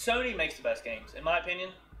 Sony makes the best games, in my opinion.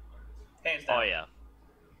 Hands down. Oh yeah.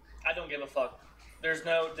 I don't give a fuck. There's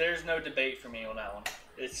no debate for me on that one.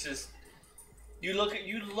 It's just you look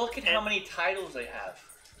at how many titles they have.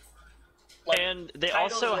 Like, and they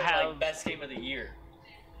titles also of, have like, best game of the year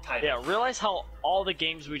titles. Yeah, realize how all the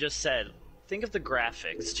games we just said, think of the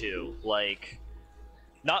graphics too. Like,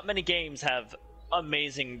 not many games have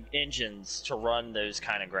amazing engines to run those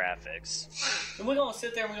kind of graphics. And we're gonna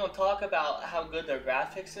sit there and we're gonna talk about how good their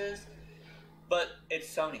graphics is, but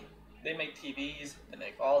it's Sony. They make TVs, they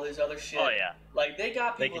make all this other shit. Oh yeah. Like, they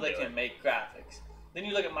got people that do can make graphics. Then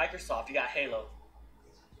you look at Microsoft, you got Halo.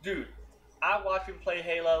 Dude, I watch people play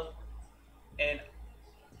Halo, and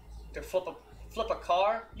to flip a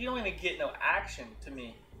car, you don't even get no action to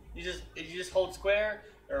me. You just hold square,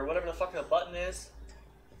 or whatever the fuck the button is,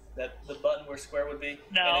 that the button where square would be,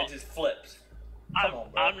 and it just flips. Come on,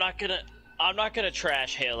 bro. I'm not gonna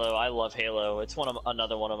trash Halo. I love Halo. It's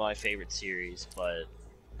another one of my favorite series, but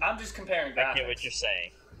I'm just comparing graphics. I get what you're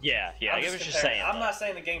saying. Yeah, I get what you're comparing. saying. I'm not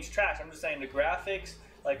saying the game's trash. I'm just saying the graphics.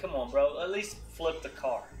 Like, come on, bro. At least flip the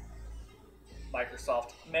car.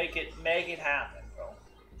 Microsoft, make it happen, bro.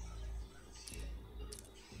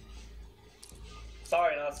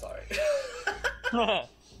 Sorry, not sorry.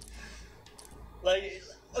 Like,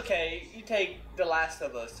 okay, you take The Last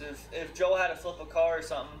of Us. If Joel had to flip a car or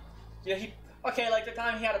something, yeah, like the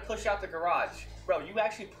time he had to push out the garage, bro. You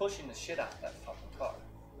actually pushing the shit out of that fucking car.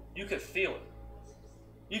 You could feel it.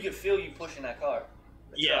 You could feel you pushing that car.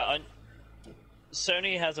 Yeah,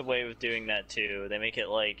 Sony has a way of doing that too. They make it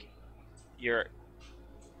like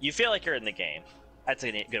you feel like you're in the game. That's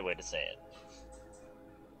a good way to say it.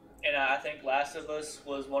 And I think Last of Us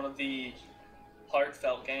was one of the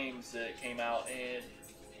heartfelt games that came out, and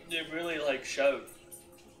it really like showed.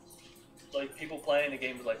 Like, people playing the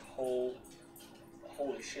game was like, holy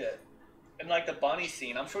shit. And like the bunny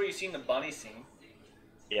scene, I'm sure you've seen the bunny scene.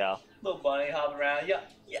 Yeah. Little bunny hopping around, yeah,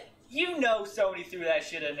 You know Sony threw that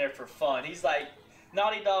shit in there for fun. He's like,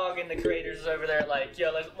 Naughty Dog and the creators is over there like,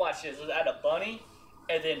 yo, let's watch this. Let's add a bunny,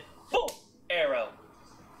 and then, boom, arrow.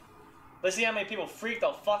 Let's see how many people freak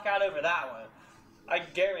the fuck out over that one. I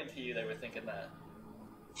guarantee you they were thinking that.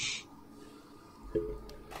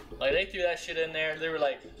 Like, they threw that shit in there. They were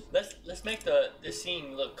like, let's make this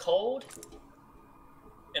scene look cold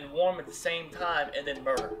and warm at the same time, and then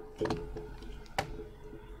murder.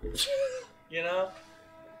 You know?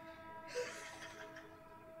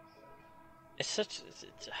 It's such.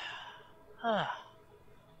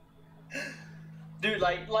 Dude,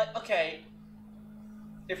 like, okay.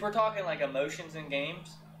 If we're talking like emotions in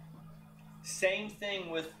games, same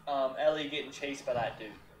thing with Ellie getting chased by that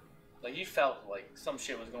dude. Like, you felt like some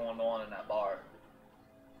shit was going on in that bar.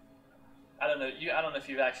 I don't know if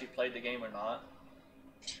you've actually played the game or not.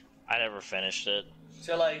 I never finished it.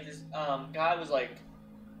 So like this guy was like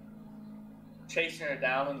chasing her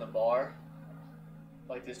down in the bar,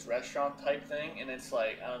 like this restaurant type thing, and it's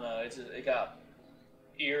like, I don't know, it got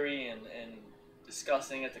eerie and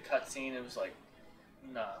disgusting at the cutscene. It was like,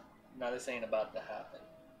 nah, this ain't about to happen.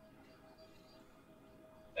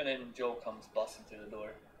 And then Joel comes busting through the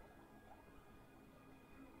door.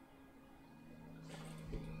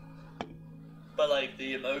 But like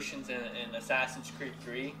the emotions in Assassin's Creed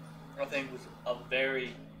 3, I think was a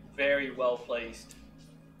very, very well placed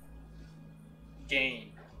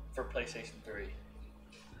game for PlayStation 3.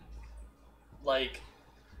 Like,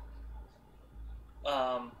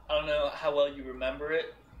 I don't know how well you remember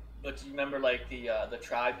it, but do you remember like the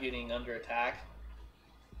tribe getting under attack?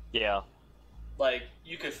 Yeah. Like,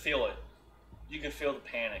 you could feel it. You could feel the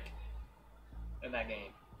panic in that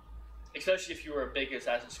game. Especially if you were a big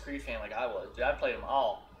Assassin's Creed fan like I was. Dude, I played them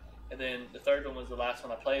all. And then the third one was the last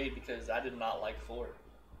one I played because I did not like 4.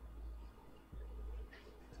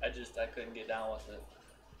 I couldn't get down with it.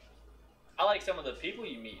 I like some of the people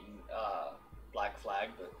you meet in Black Flag,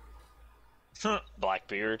 but...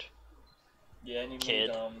 Blackbeard. Yeah, and you Kid.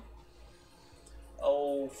 meet,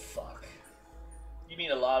 oh, fuck. You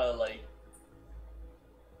meet a lot of, like,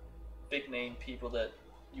 big-name people that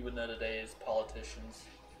you would know today as politicians.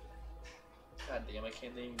 God damn, I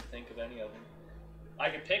can't even think of any of them. I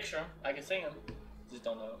can picture them. I can sing them. Just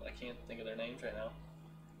don't know. I can't think of their names right now.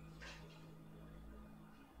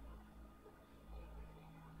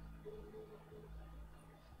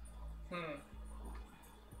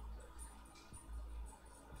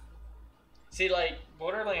 See, like,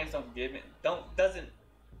 Borderlands doesn't give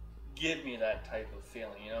me that type of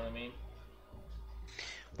feeling. You know what I mean?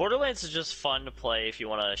 Borderlands is just fun to play if you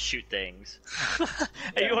want to shoot things.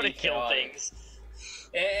 And you want to kill things.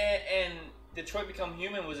 And Detroit Become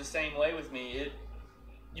Human was the same way with me.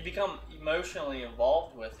 You become emotionally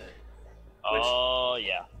involved with it. Oh,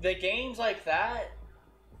 yeah. The games like that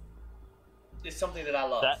is something that I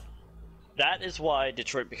love. That is why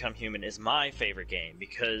Detroit Become Human is my favorite game,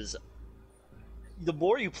 because the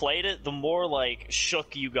more you played it, the more, like,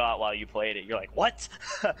 shook you got while you played it. You're like, what?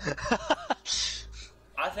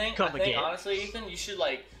 I think honestly, Ethan, you should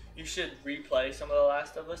replay some of The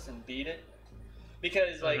Last of Us and beat it,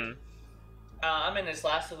 because like I'm in this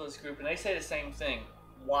Last of Us group and they say the same thing.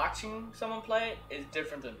 Watching someone play it is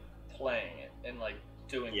different than playing it and like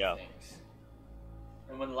doing things.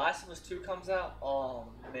 And when The Last of Us 2 comes out, oh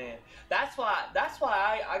man, that's why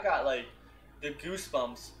I got like the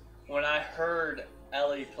goosebumps when I heard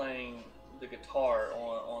Ellie playing the guitar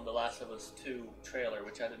on The Last of Us 2 trailer,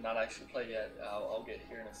 which I did not actually play yet. I'll get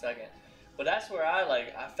here in a second. But that's where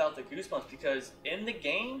I felt the goosebumps, because in the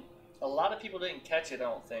game, a lot of people didn't catch it, I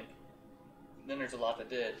don't think. And then there's a lot that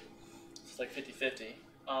did. It's like 50-50.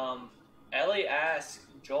 Ellie asked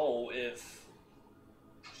Joel if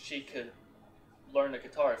she could learn the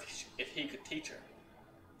guitar, if he could teach her.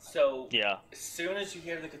 So as soon as you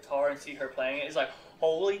hear the guitar and see her playing it, it's like,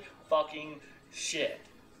 holy fucking shit.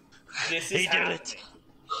 This is happening. Did it.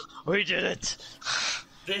 We did it.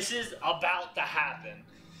 This is about to happen.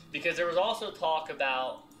 Because there was also talk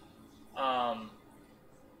about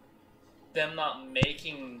them not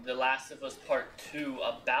making The Last of Us Part 2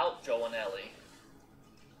 about Joel and Ellie.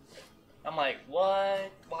 I'm like,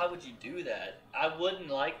 what? Why would you do that? I wouldn't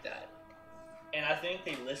like that. And I think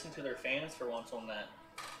they listened to their fans for once on that.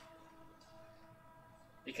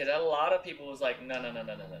 Because a lot of people was like, no.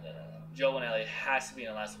 Joel and Ellie has to be in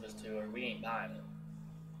The Last of Us 2 or we ain't buying it.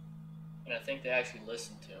 And I think they actually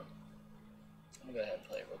listened to him. I'm gonna go ahead and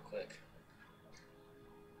play it real quick.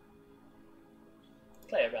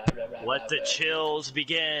 Play it right. Let the chills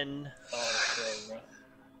begin. Oh, chills, bro.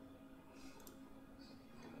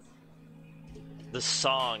 The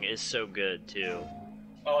song is so good too.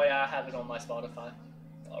 Oh yeah, I have it on my Spotify.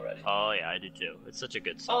 already. Oh yeah, I do too. It's such a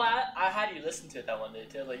good Oh, song. I had you listen to it that one day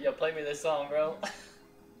too. Like, yo, play me this song, bro.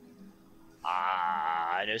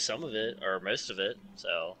 I know some of it, or most of it,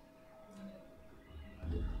 so.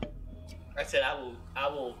 I said I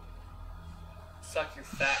will suck your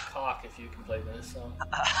fat cock if you can play me this song.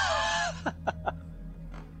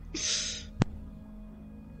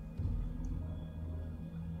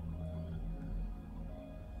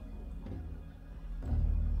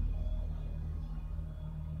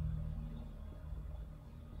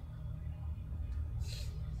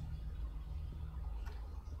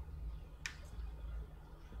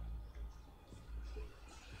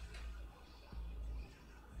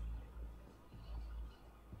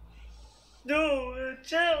 No,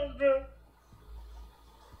 chill, bro.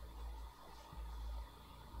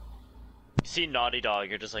 You see Naughty Dog,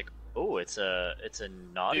 you're just like, oh, it's a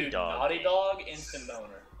Naughty Dude, Dog. Naughty Dog, instant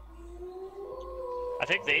boner. I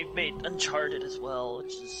think they've made Uncharted as well,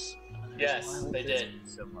 which is Yes, they did.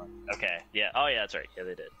 So much. Okay, yeah. Oh yeah, that's right. Yeah,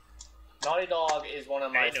 they did. Naughty Dog is one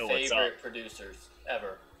of my They know what's favorite up. producers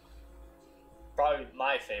ever. Probably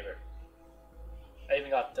my favorite. I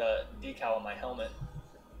even got the decal on my helmet.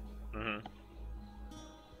 Mm-hmm.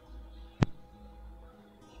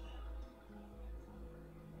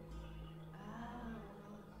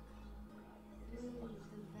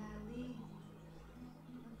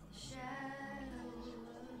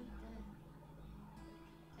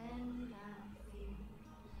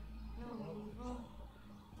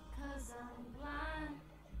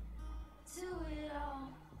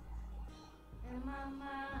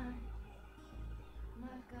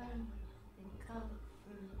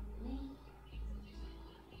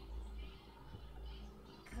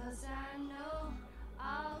 Cause I know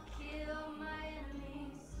I'll kill my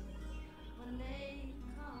enemies when they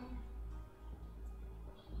come.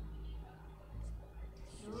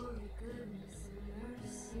 Surely goodness and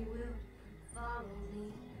mercy will follow me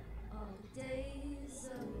all the days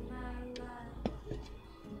of my life.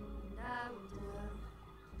 And I will dwell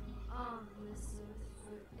on this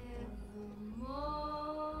earth forevermore.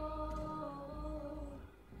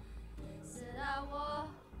 Said I walk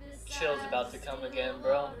beside Chill's about to come again,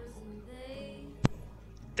 bro.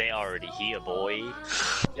 They already here, boy.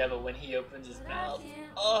 Yeah, but when he opens his mouth,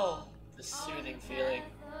 oh, the soothing feeling.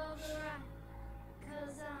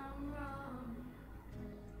 Cause I'm wrong.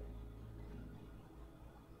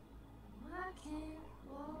 I can't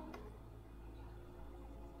walk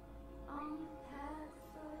on the path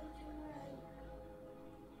of the right.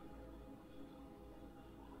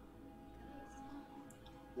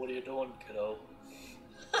 What are you doing, kiddo?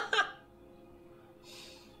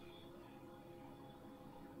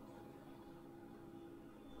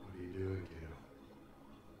 What are you doing, kiddo?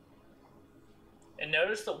 And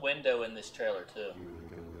notice the window in this trailer too. You really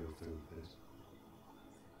gonna go through with this?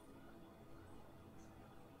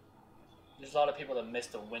 There's a lot of people that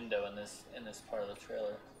missed a window in this part of the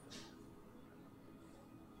trailer.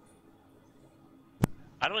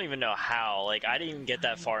 I don't even know how. Like, I didn't even get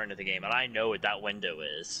that far into the game, and I know what that window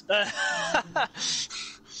is.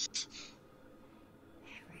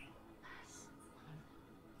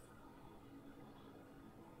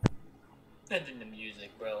 And then the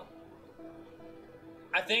music, bro.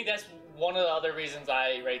 I think that's one of the other reasons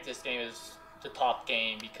I rate this game as the top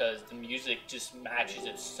game, because the music just matches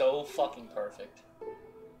it so fucking perfect.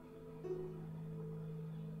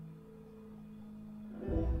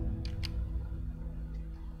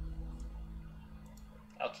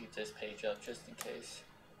 I'll keep this page up just in case.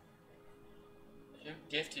 Who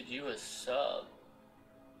gifted you a sub?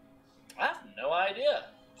 I have no idea.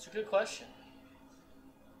 It's a good question.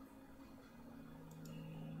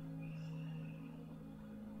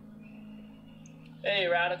 Hey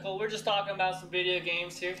Radical, we're just talking about some video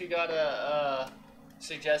games here. If you got a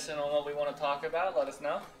suggestion on what we want to talk about, let us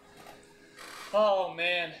know. Oh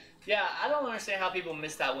man, yeah, I don't understand how people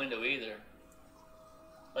miss that window either.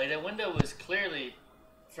 Like, that window was clearly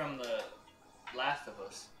from the Last of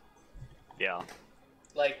Us. Yeah.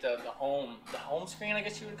 Like the home screen, I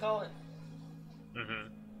guess you would call it. Mm-hmm.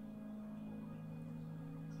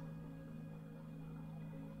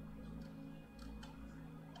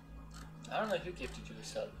 I don't know who gifted you a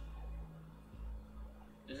sub.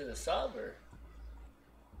 Is it a sub or?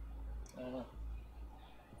 I don't know.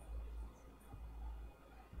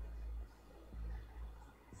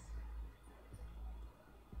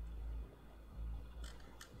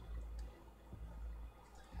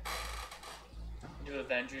 New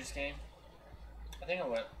Avengers game. I think I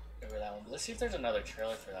went over that one. But let's see if there's another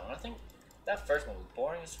trailer for that one. I think that first one was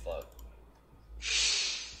boring as fuck.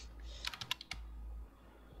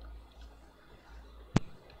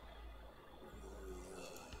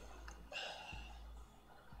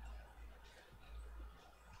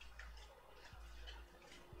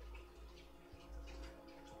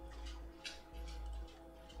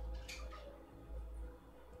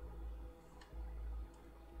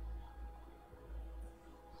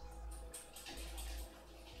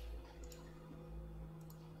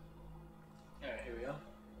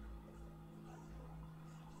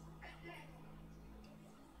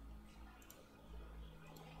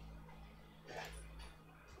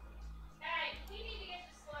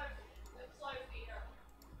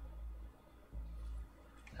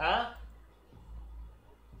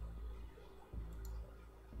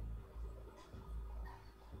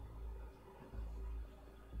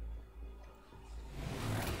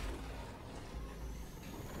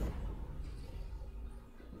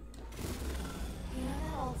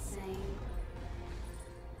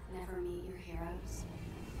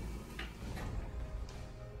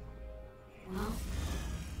 Well,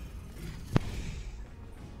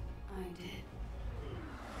 I did.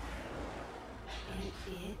 And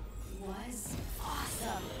it was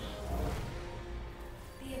awesome.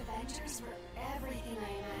 The Avengers were everything I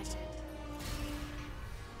imagined.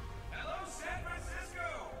 Hello, San Francisco!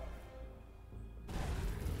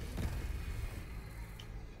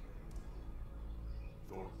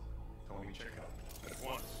 Thor, Tony, check out. At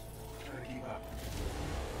once. Try to keep up.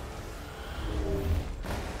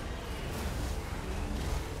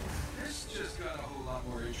 This just got a whole lot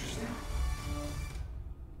more interesting.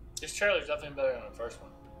 This trailer's definitely better than the first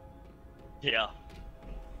one. Yeah.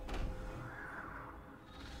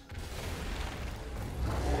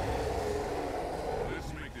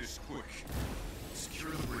 Let's make this quick.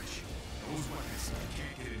 Secure the bridge. Those weapons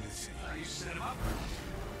can't get into the city. You set him up.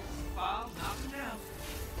 File, knock him down.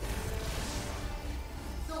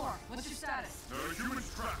 Thor, what's your status? There are humans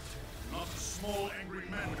trapped. Lots of small, angry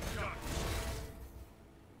men with guns.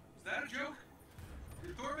 Is that a joke?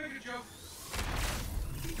 Did Thor make a joke?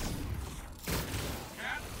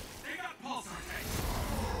 Cat, they got pulsar tanks.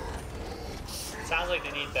 Sounds like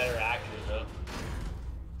they need better actors though.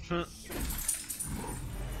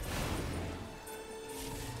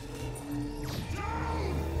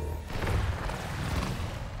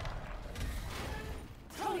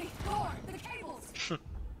 Tony, Thor, the cables!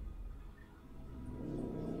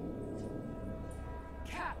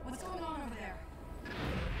 Cat, what's going on over there?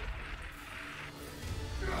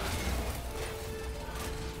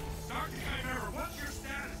 Sergeant Chimera, what's your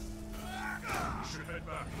status? We should head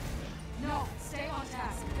back. No, stay on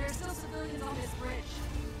task. There are still civilians on this bridge.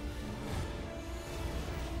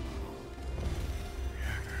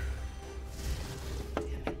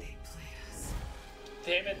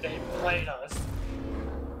 Damn it, they played us.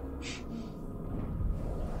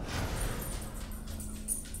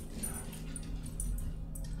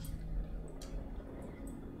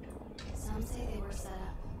 Some say they were set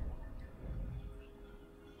up.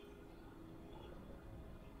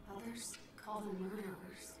 Others call them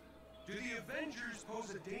murderers. Do the Avengers pose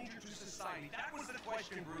a danger to society? That was the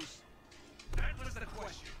question, Bruce. That was the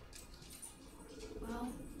question. Well,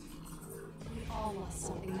 we all lost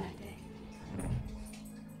something that day.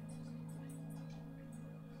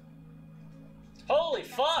 Holy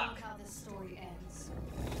That's fuck! not how this story ends.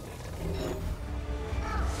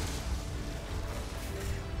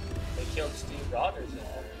 They killed Steve Rogers in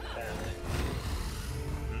there, apparently.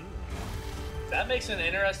 That makes an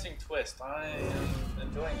interesting twist. I am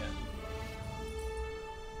enjoying it.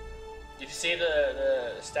 Did you see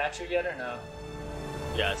the statue yet or no?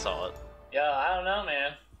 Yeah, I saw it. Yeah, I don't know,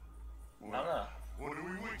 man. I don't know. What are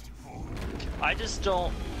we waiting for? I just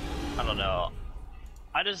don't. I don't know.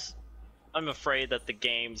 I'm afraid that the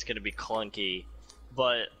game's gonna be clunky,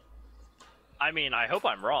 but I mean, I hope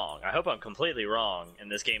I'm wrong. I hope I'm completely wrong, and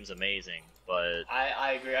this game's amazing. But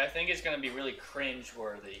I agree. I think it's gonna be really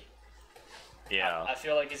cringe-worthy. yeah, I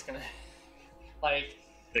feel like it's gonna like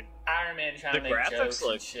the Iron Man trying the to make jokes graphics and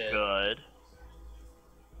look shit. good.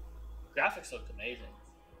 Graphics looked amazing.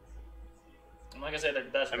 I'm not gonna say they're the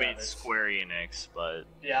best I graphics. mean, it's Square Enix, but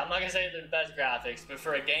Yeah, I'm not gonna say they're the best graphics, but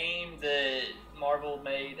for a game that Marvel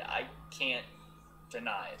made, I can't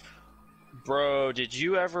deny it. bro, did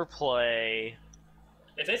you ever play?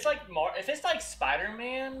 If it's like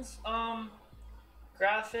Spider-Man's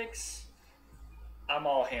graphics, I'm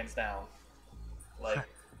all hands down. Like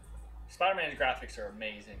Spider-Man's graphics are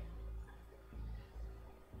amazing.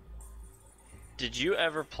 Did you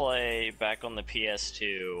ever play back on the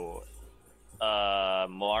PS2?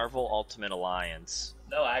 Marvel Ultimate Alliance.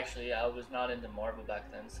 No, actually, I was not into Marvel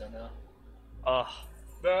back then, so no.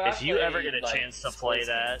 Bro, if you ever get a played, like, chance to play sports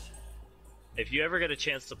that, games. if you ever get a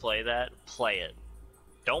chance to play that, play it.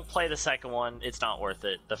 Don't play the second one; it's not worth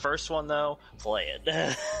it. The first one, though, play it.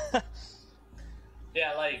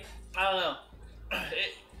 Yeah, like I don't know.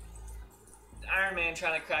 Iron Man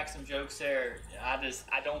trying to crack some jokes there. I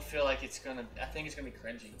don't feel like it's gonna. I think it's gonna be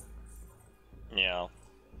cringy. Yeah,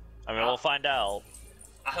 I mean, we'll find out.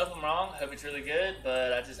 I hope I'm wrong. I hope it's really good,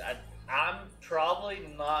 but I'm probably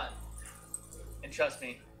not. And trust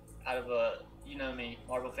me, out of you know me,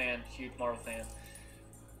 Marvel fan, huge Marvel fan.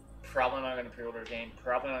 Probably not gonna pre-order a game.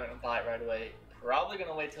 Probably not gonna buy it right away. Probably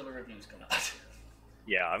gonna wait till the reviews come out.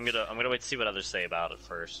 Yeah, I'm gonna wait to see what others say about it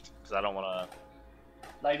first, because I don't want to.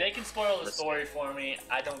 Like they can spoil the story for me.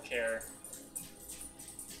 I don't care.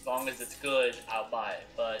 As long as it's good, I'll buy it.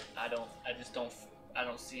 But I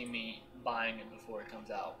don't see me buying it before it comes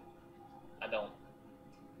out. I don't.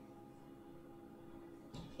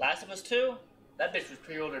 Last of Us 2, that bitch was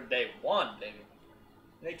pre-ordered day one, baby.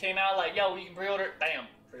 They came out like, yo, you can pre-order it. Bam,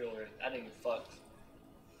 pre-order it. I didn't give a fuck.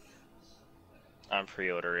 I'm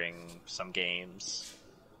pre-ordering some games.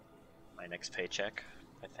 My next paycheck,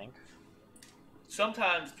 I think.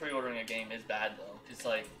 Sometimes pre-ordering a game is bad though, because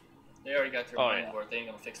like they already got their money's worth. They ain't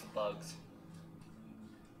gonna fix the bugs.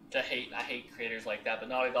 I hate creators like that, but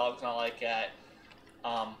Naughty Dog's not like that.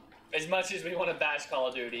 As much as we want to bash Call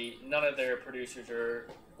of Duty, none of their producers are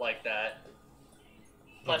like that.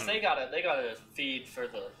 Plus, they got a feed for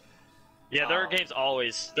the. Yeah, their game's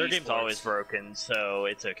always broken, so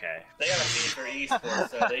it's okay. They got a feed for esports,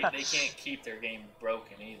 so they can't keep their game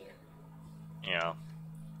broken either. Yeah.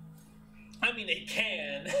 I mean, they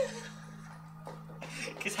can,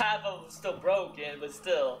 because half of them's still broken, but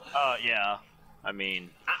still. Yeah. I mean,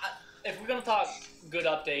 if we're gonna talk good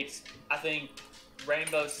updates, I think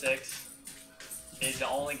Rainbow Six is the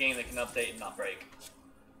only game that can update and not break.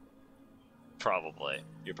 Probably.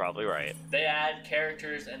 You're probably right. They add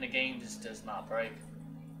characters and the game just does not break.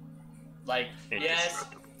 Like, yes,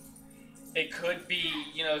 it could be,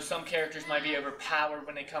 some characters might be overpowered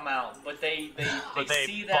when they come out, but they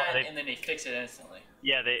see that and then they fix it instantly.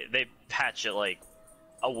 Yeah, they patch it like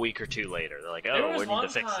a week or two later. They're like, oh, we need to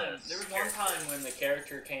fix this. There was one time when the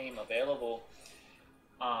character came available,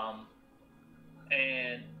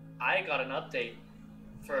 and I got an update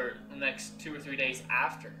for the next 2 or 3 days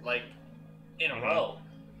after, like, in a row.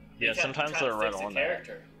 Yeah, sometimes they're right on that.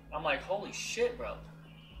 I'm like, holy shit, bro.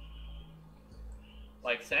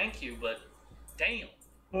 Like, thank you, but damn.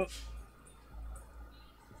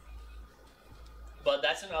 But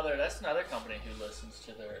that's another company who listens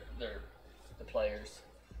to the players.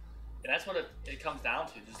 And that's what it comes down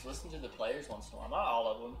to. Just listen to the players once in a while. Not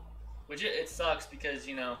all of them. Which it sucks because,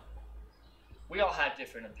 we all have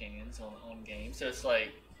different opinions on games. So it's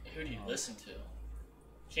like, who do you listen to?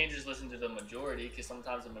 You can't just listen to the majority, because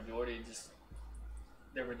sometimes the majority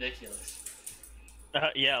they're ridiculous.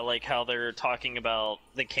 Yeah, like how they're talking about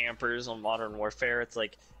the campers on Modern Warfare. It's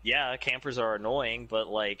like, yeah, campers are annoying, but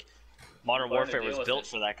like, Modern Warfare was built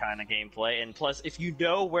for that kind of gameplay. And plus, if you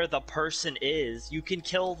know where the person is, you can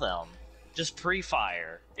kill them. Just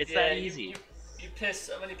pre-fire. It's that easy. You piss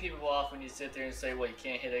so many people off when you sit there and say, well, you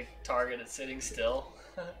can't hit a target that's sitting still.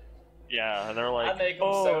 Yeah, and they're like, I make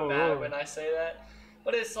them so mad when I say that.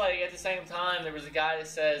 But it's like, at the same time, there was a guy that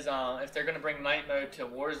says if they're going to bring night mode to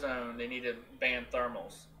Warzone, they need to ban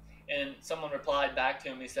thermals. And someone replied back to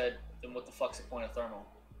him, he said, then what the fuck's the point of thermal?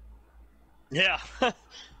 Yeah.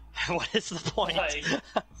 What is the point? Like,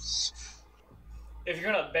 if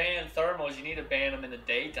you're going to ban thermals, you need to ban them in the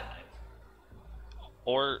daytime.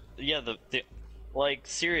 Or, yeah, like,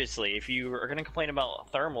 seriously, if you are going to complain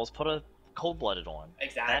about thermals, put a cold-blooded on.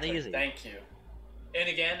 Exactly. That easy. Thank you. And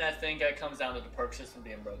again, I think that comes down to the perk system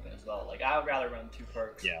being broken as well. Like, I would rather run 2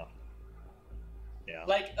 perks. Yeah. Yeah.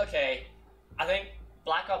 Like, okay, I think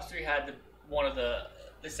Black Ops 3 had one of the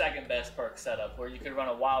second best perk setup, where you could run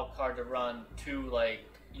a wild card to run 2, like,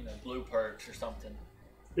 blue perks or something.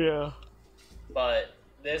 Yeah. But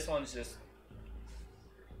this one's just,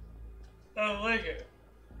 I don't like it.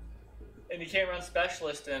 And you can't run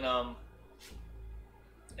specialist in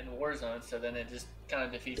Warzone, so then it just kind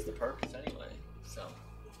of defeats the purpose anyway. So,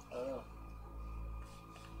 I don't know.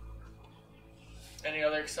 Any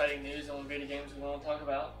other exciting news on video games we want to talk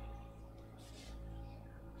about?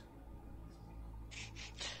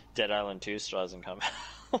 Dead Island 2 still hasn't come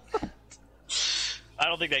out. I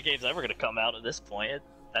don't think that game's ever going to come out at this point.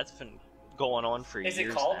 That's been going on for years now. Is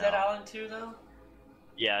it called Dead Island 2, though?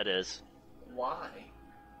 Yeah, it is. Why?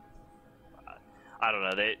 I don't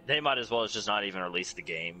know. They might as well just not even release the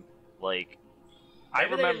game. Like, maybe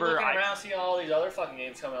I remember looking around seeing all these other fucking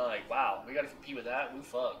games coming out, like, wow, we got to compete with that. We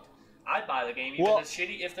fucked. I'd buy the game even if it's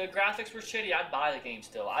shitty. If the graphics were shitty, I'd buy the game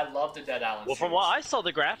still. I love the Dead Island. Well, from what I saw,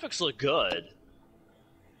 the graphics look good.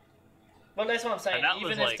 Well, that's what I'm saying.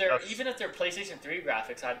 Even if they're PlayStation 3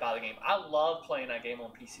 graphics, I'd buy the game. I love playing that game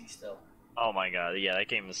on PC still. Oh my god, yeah, that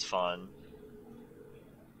game is fun.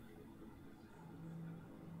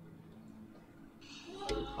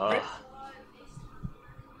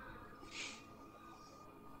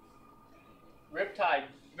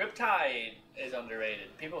 Riptide is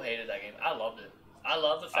underrated. People hated that game. I loved it. I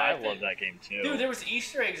love the fact I love that game too. Dude, there was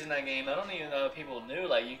Easter eggs in that game. I don't even know if people knew.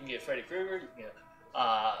 Like, you can get Freddy Krueger, you can get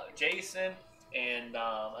Jason, and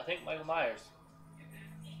I think Michael Myers.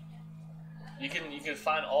 You can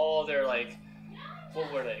find all their, like,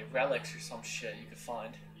 what were they? Relics or some shit you could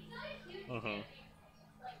find. Mm-hmm.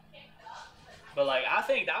 But, like, I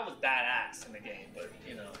think that was badass in the game. But,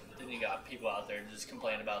 then you got people out there just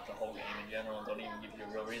complaining about the whole game in general and don't even give you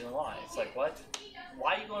a real reason why. It's like, what?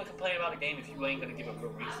 Why are you going to complain about a game if you ain't going to give a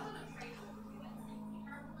real reason?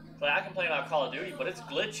 Like, I complain about Call of Duty, but it's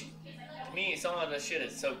glitchy. To me, some of this shit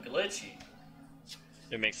is so glitchy.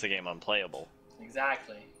 It makes the game unplayable.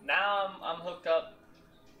 Exactly. Now I'm hooked up.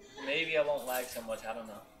 Maybe I won't lag so much. I don't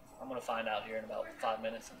know. I'm gonna find out here in about 5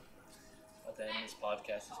 minutes. And at the end of this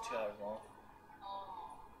podcast, it's 2 hours long.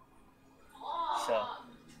 So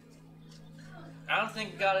I don't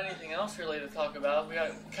think we got anything else really to talk about. We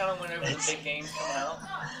kind of went over the big games coming out.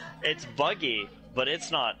 It's buggy, but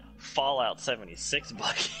it's not Fallout 76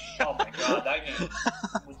 buggy. Oh my god, that game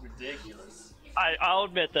was ridiculous. I'll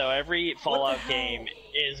admit though, every Fallout game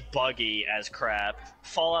is buggy as crap.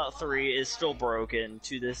 Fallout 3 is still broken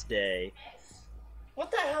to this day.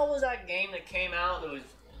 What the hell was that game that came out that was...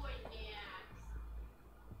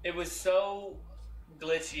 It was so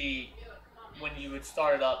glitchy when you would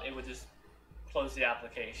start it up, it would just close the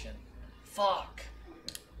application. Fuck.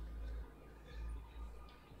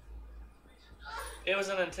 It was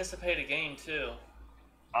an anticipated game too.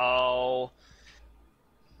 Oh.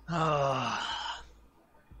 I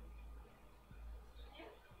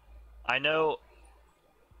know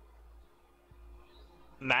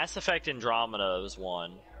Mass Effect Andromeda was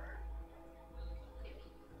one.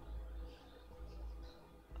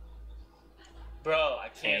 Bro, I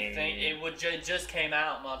can't think. It just came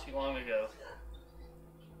out not too long ago.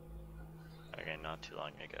 Okay, not too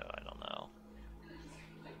long ago. I don't know.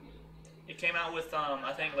 It came out with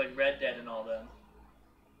I think like Red Dead and all them.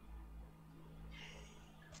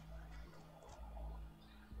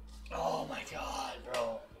 Oh my god,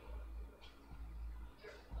 bro.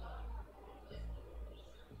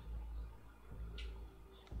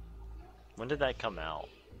 When did that come out?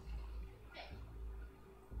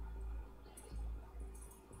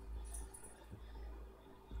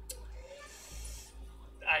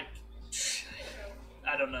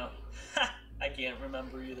 I don't know. I can't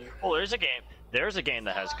remember either. Oh, there's a game. There's a game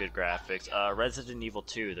that has good graphics. Resident Evil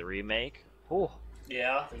 2, the remake. Oh.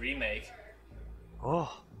 Yeah, the remake.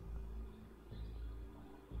 Oh.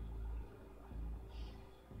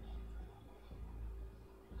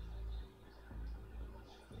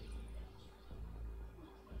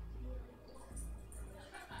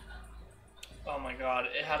 Oh my god,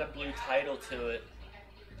 it had a blue title to it.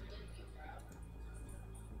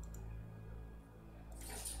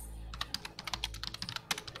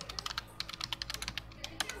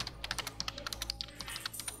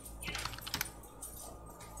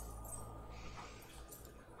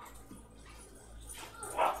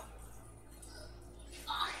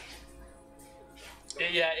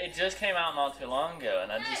 Yeah, it just came out not too long ago,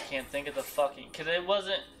 and I just can't think of the fucking... Because it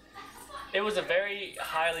wasn't... It was a very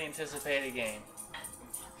highly anticipated game.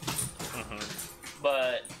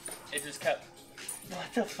 But it just kept...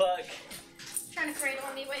 What the fuck? Trying to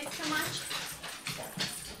cradle me way too much.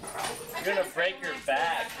 You're gonna break your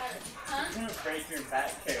back. Huh? You're gonna break your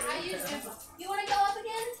back, Carrie. I used to. You wanna go up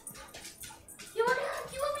again? You want me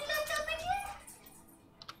to lift up again?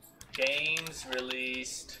 Games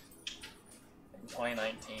released in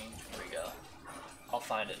 2019. Here we go. I'll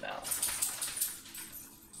find it now.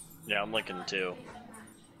 Yeah, I'm looking too.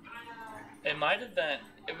 It might have been...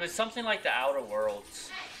 It was something like the Outer Worlds.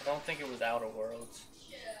 I don't think it was Outer Worlds.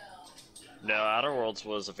 No, Outer Worlds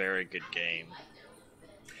was a very good game.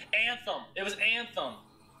 Anthem! It was Anthem!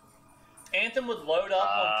 Anthem would load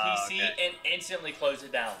up on PC and instantly close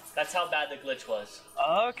it down. That's how bad the glitch was.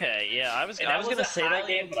 Okay, yeah, I was gonna say that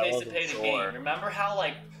game, but I wasn't sure. Remember how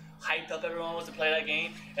like hyped up everyone was to play that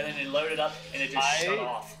game, and then they loaded up and it just shut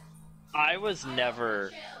off? I was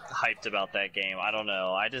never hyped about that game. I don't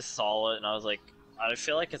know. I just saw it and I was like, I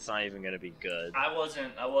feel like it's not even gonna be good. I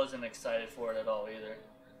wasn't excited for it at all either.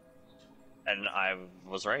 And I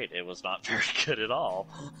was right. It was not very good at all.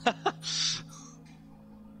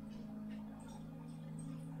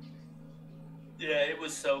 Yeah, it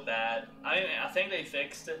was so bad. I think they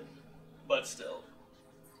fixed it, but still.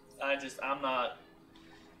 I'm not...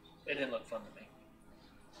 It didn't look fun to me.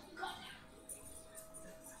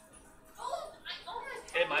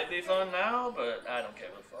 It might be fun now, but I don't care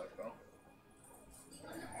what the fuck, bro.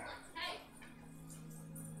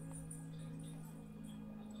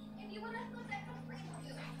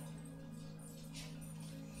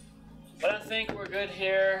 But I think we're good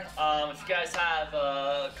here. If you guys have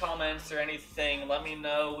comments or anything, let me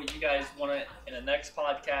know what you guys want in the next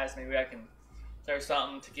podcast. Maybe I can throw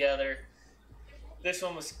something together. This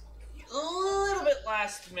one was a little bit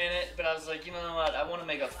last minute, but I was like, you know what? I want to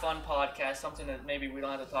make a fun podcast, something that maybe we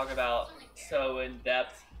don't have to talk about so in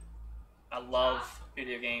depth. I love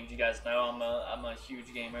video games. You guys know I'm a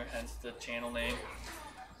huge gamer, hence the channel name.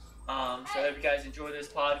 So I hope you guys enjoy this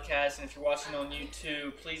podcast, and if you're watching on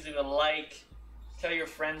YouTube, please leave a like, tell your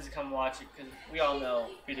friends to come watch it, because we all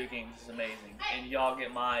know video games is amazing, and y'all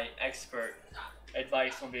get my expert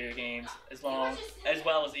advice on video games, as well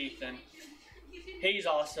as Ethan. He's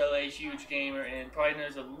also a huge gamer and probably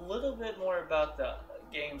knows a little bit more about the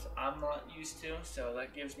games I'm not used to, so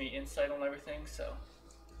that gives me insight on everything. So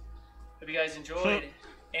hope you guys enjoyed,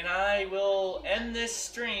 and I will end this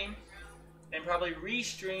stream and probably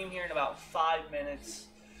re-stream here in about 5 minutes.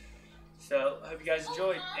 So hope you guys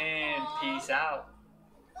enjoyed, and peace out.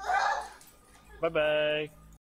 Bye bye.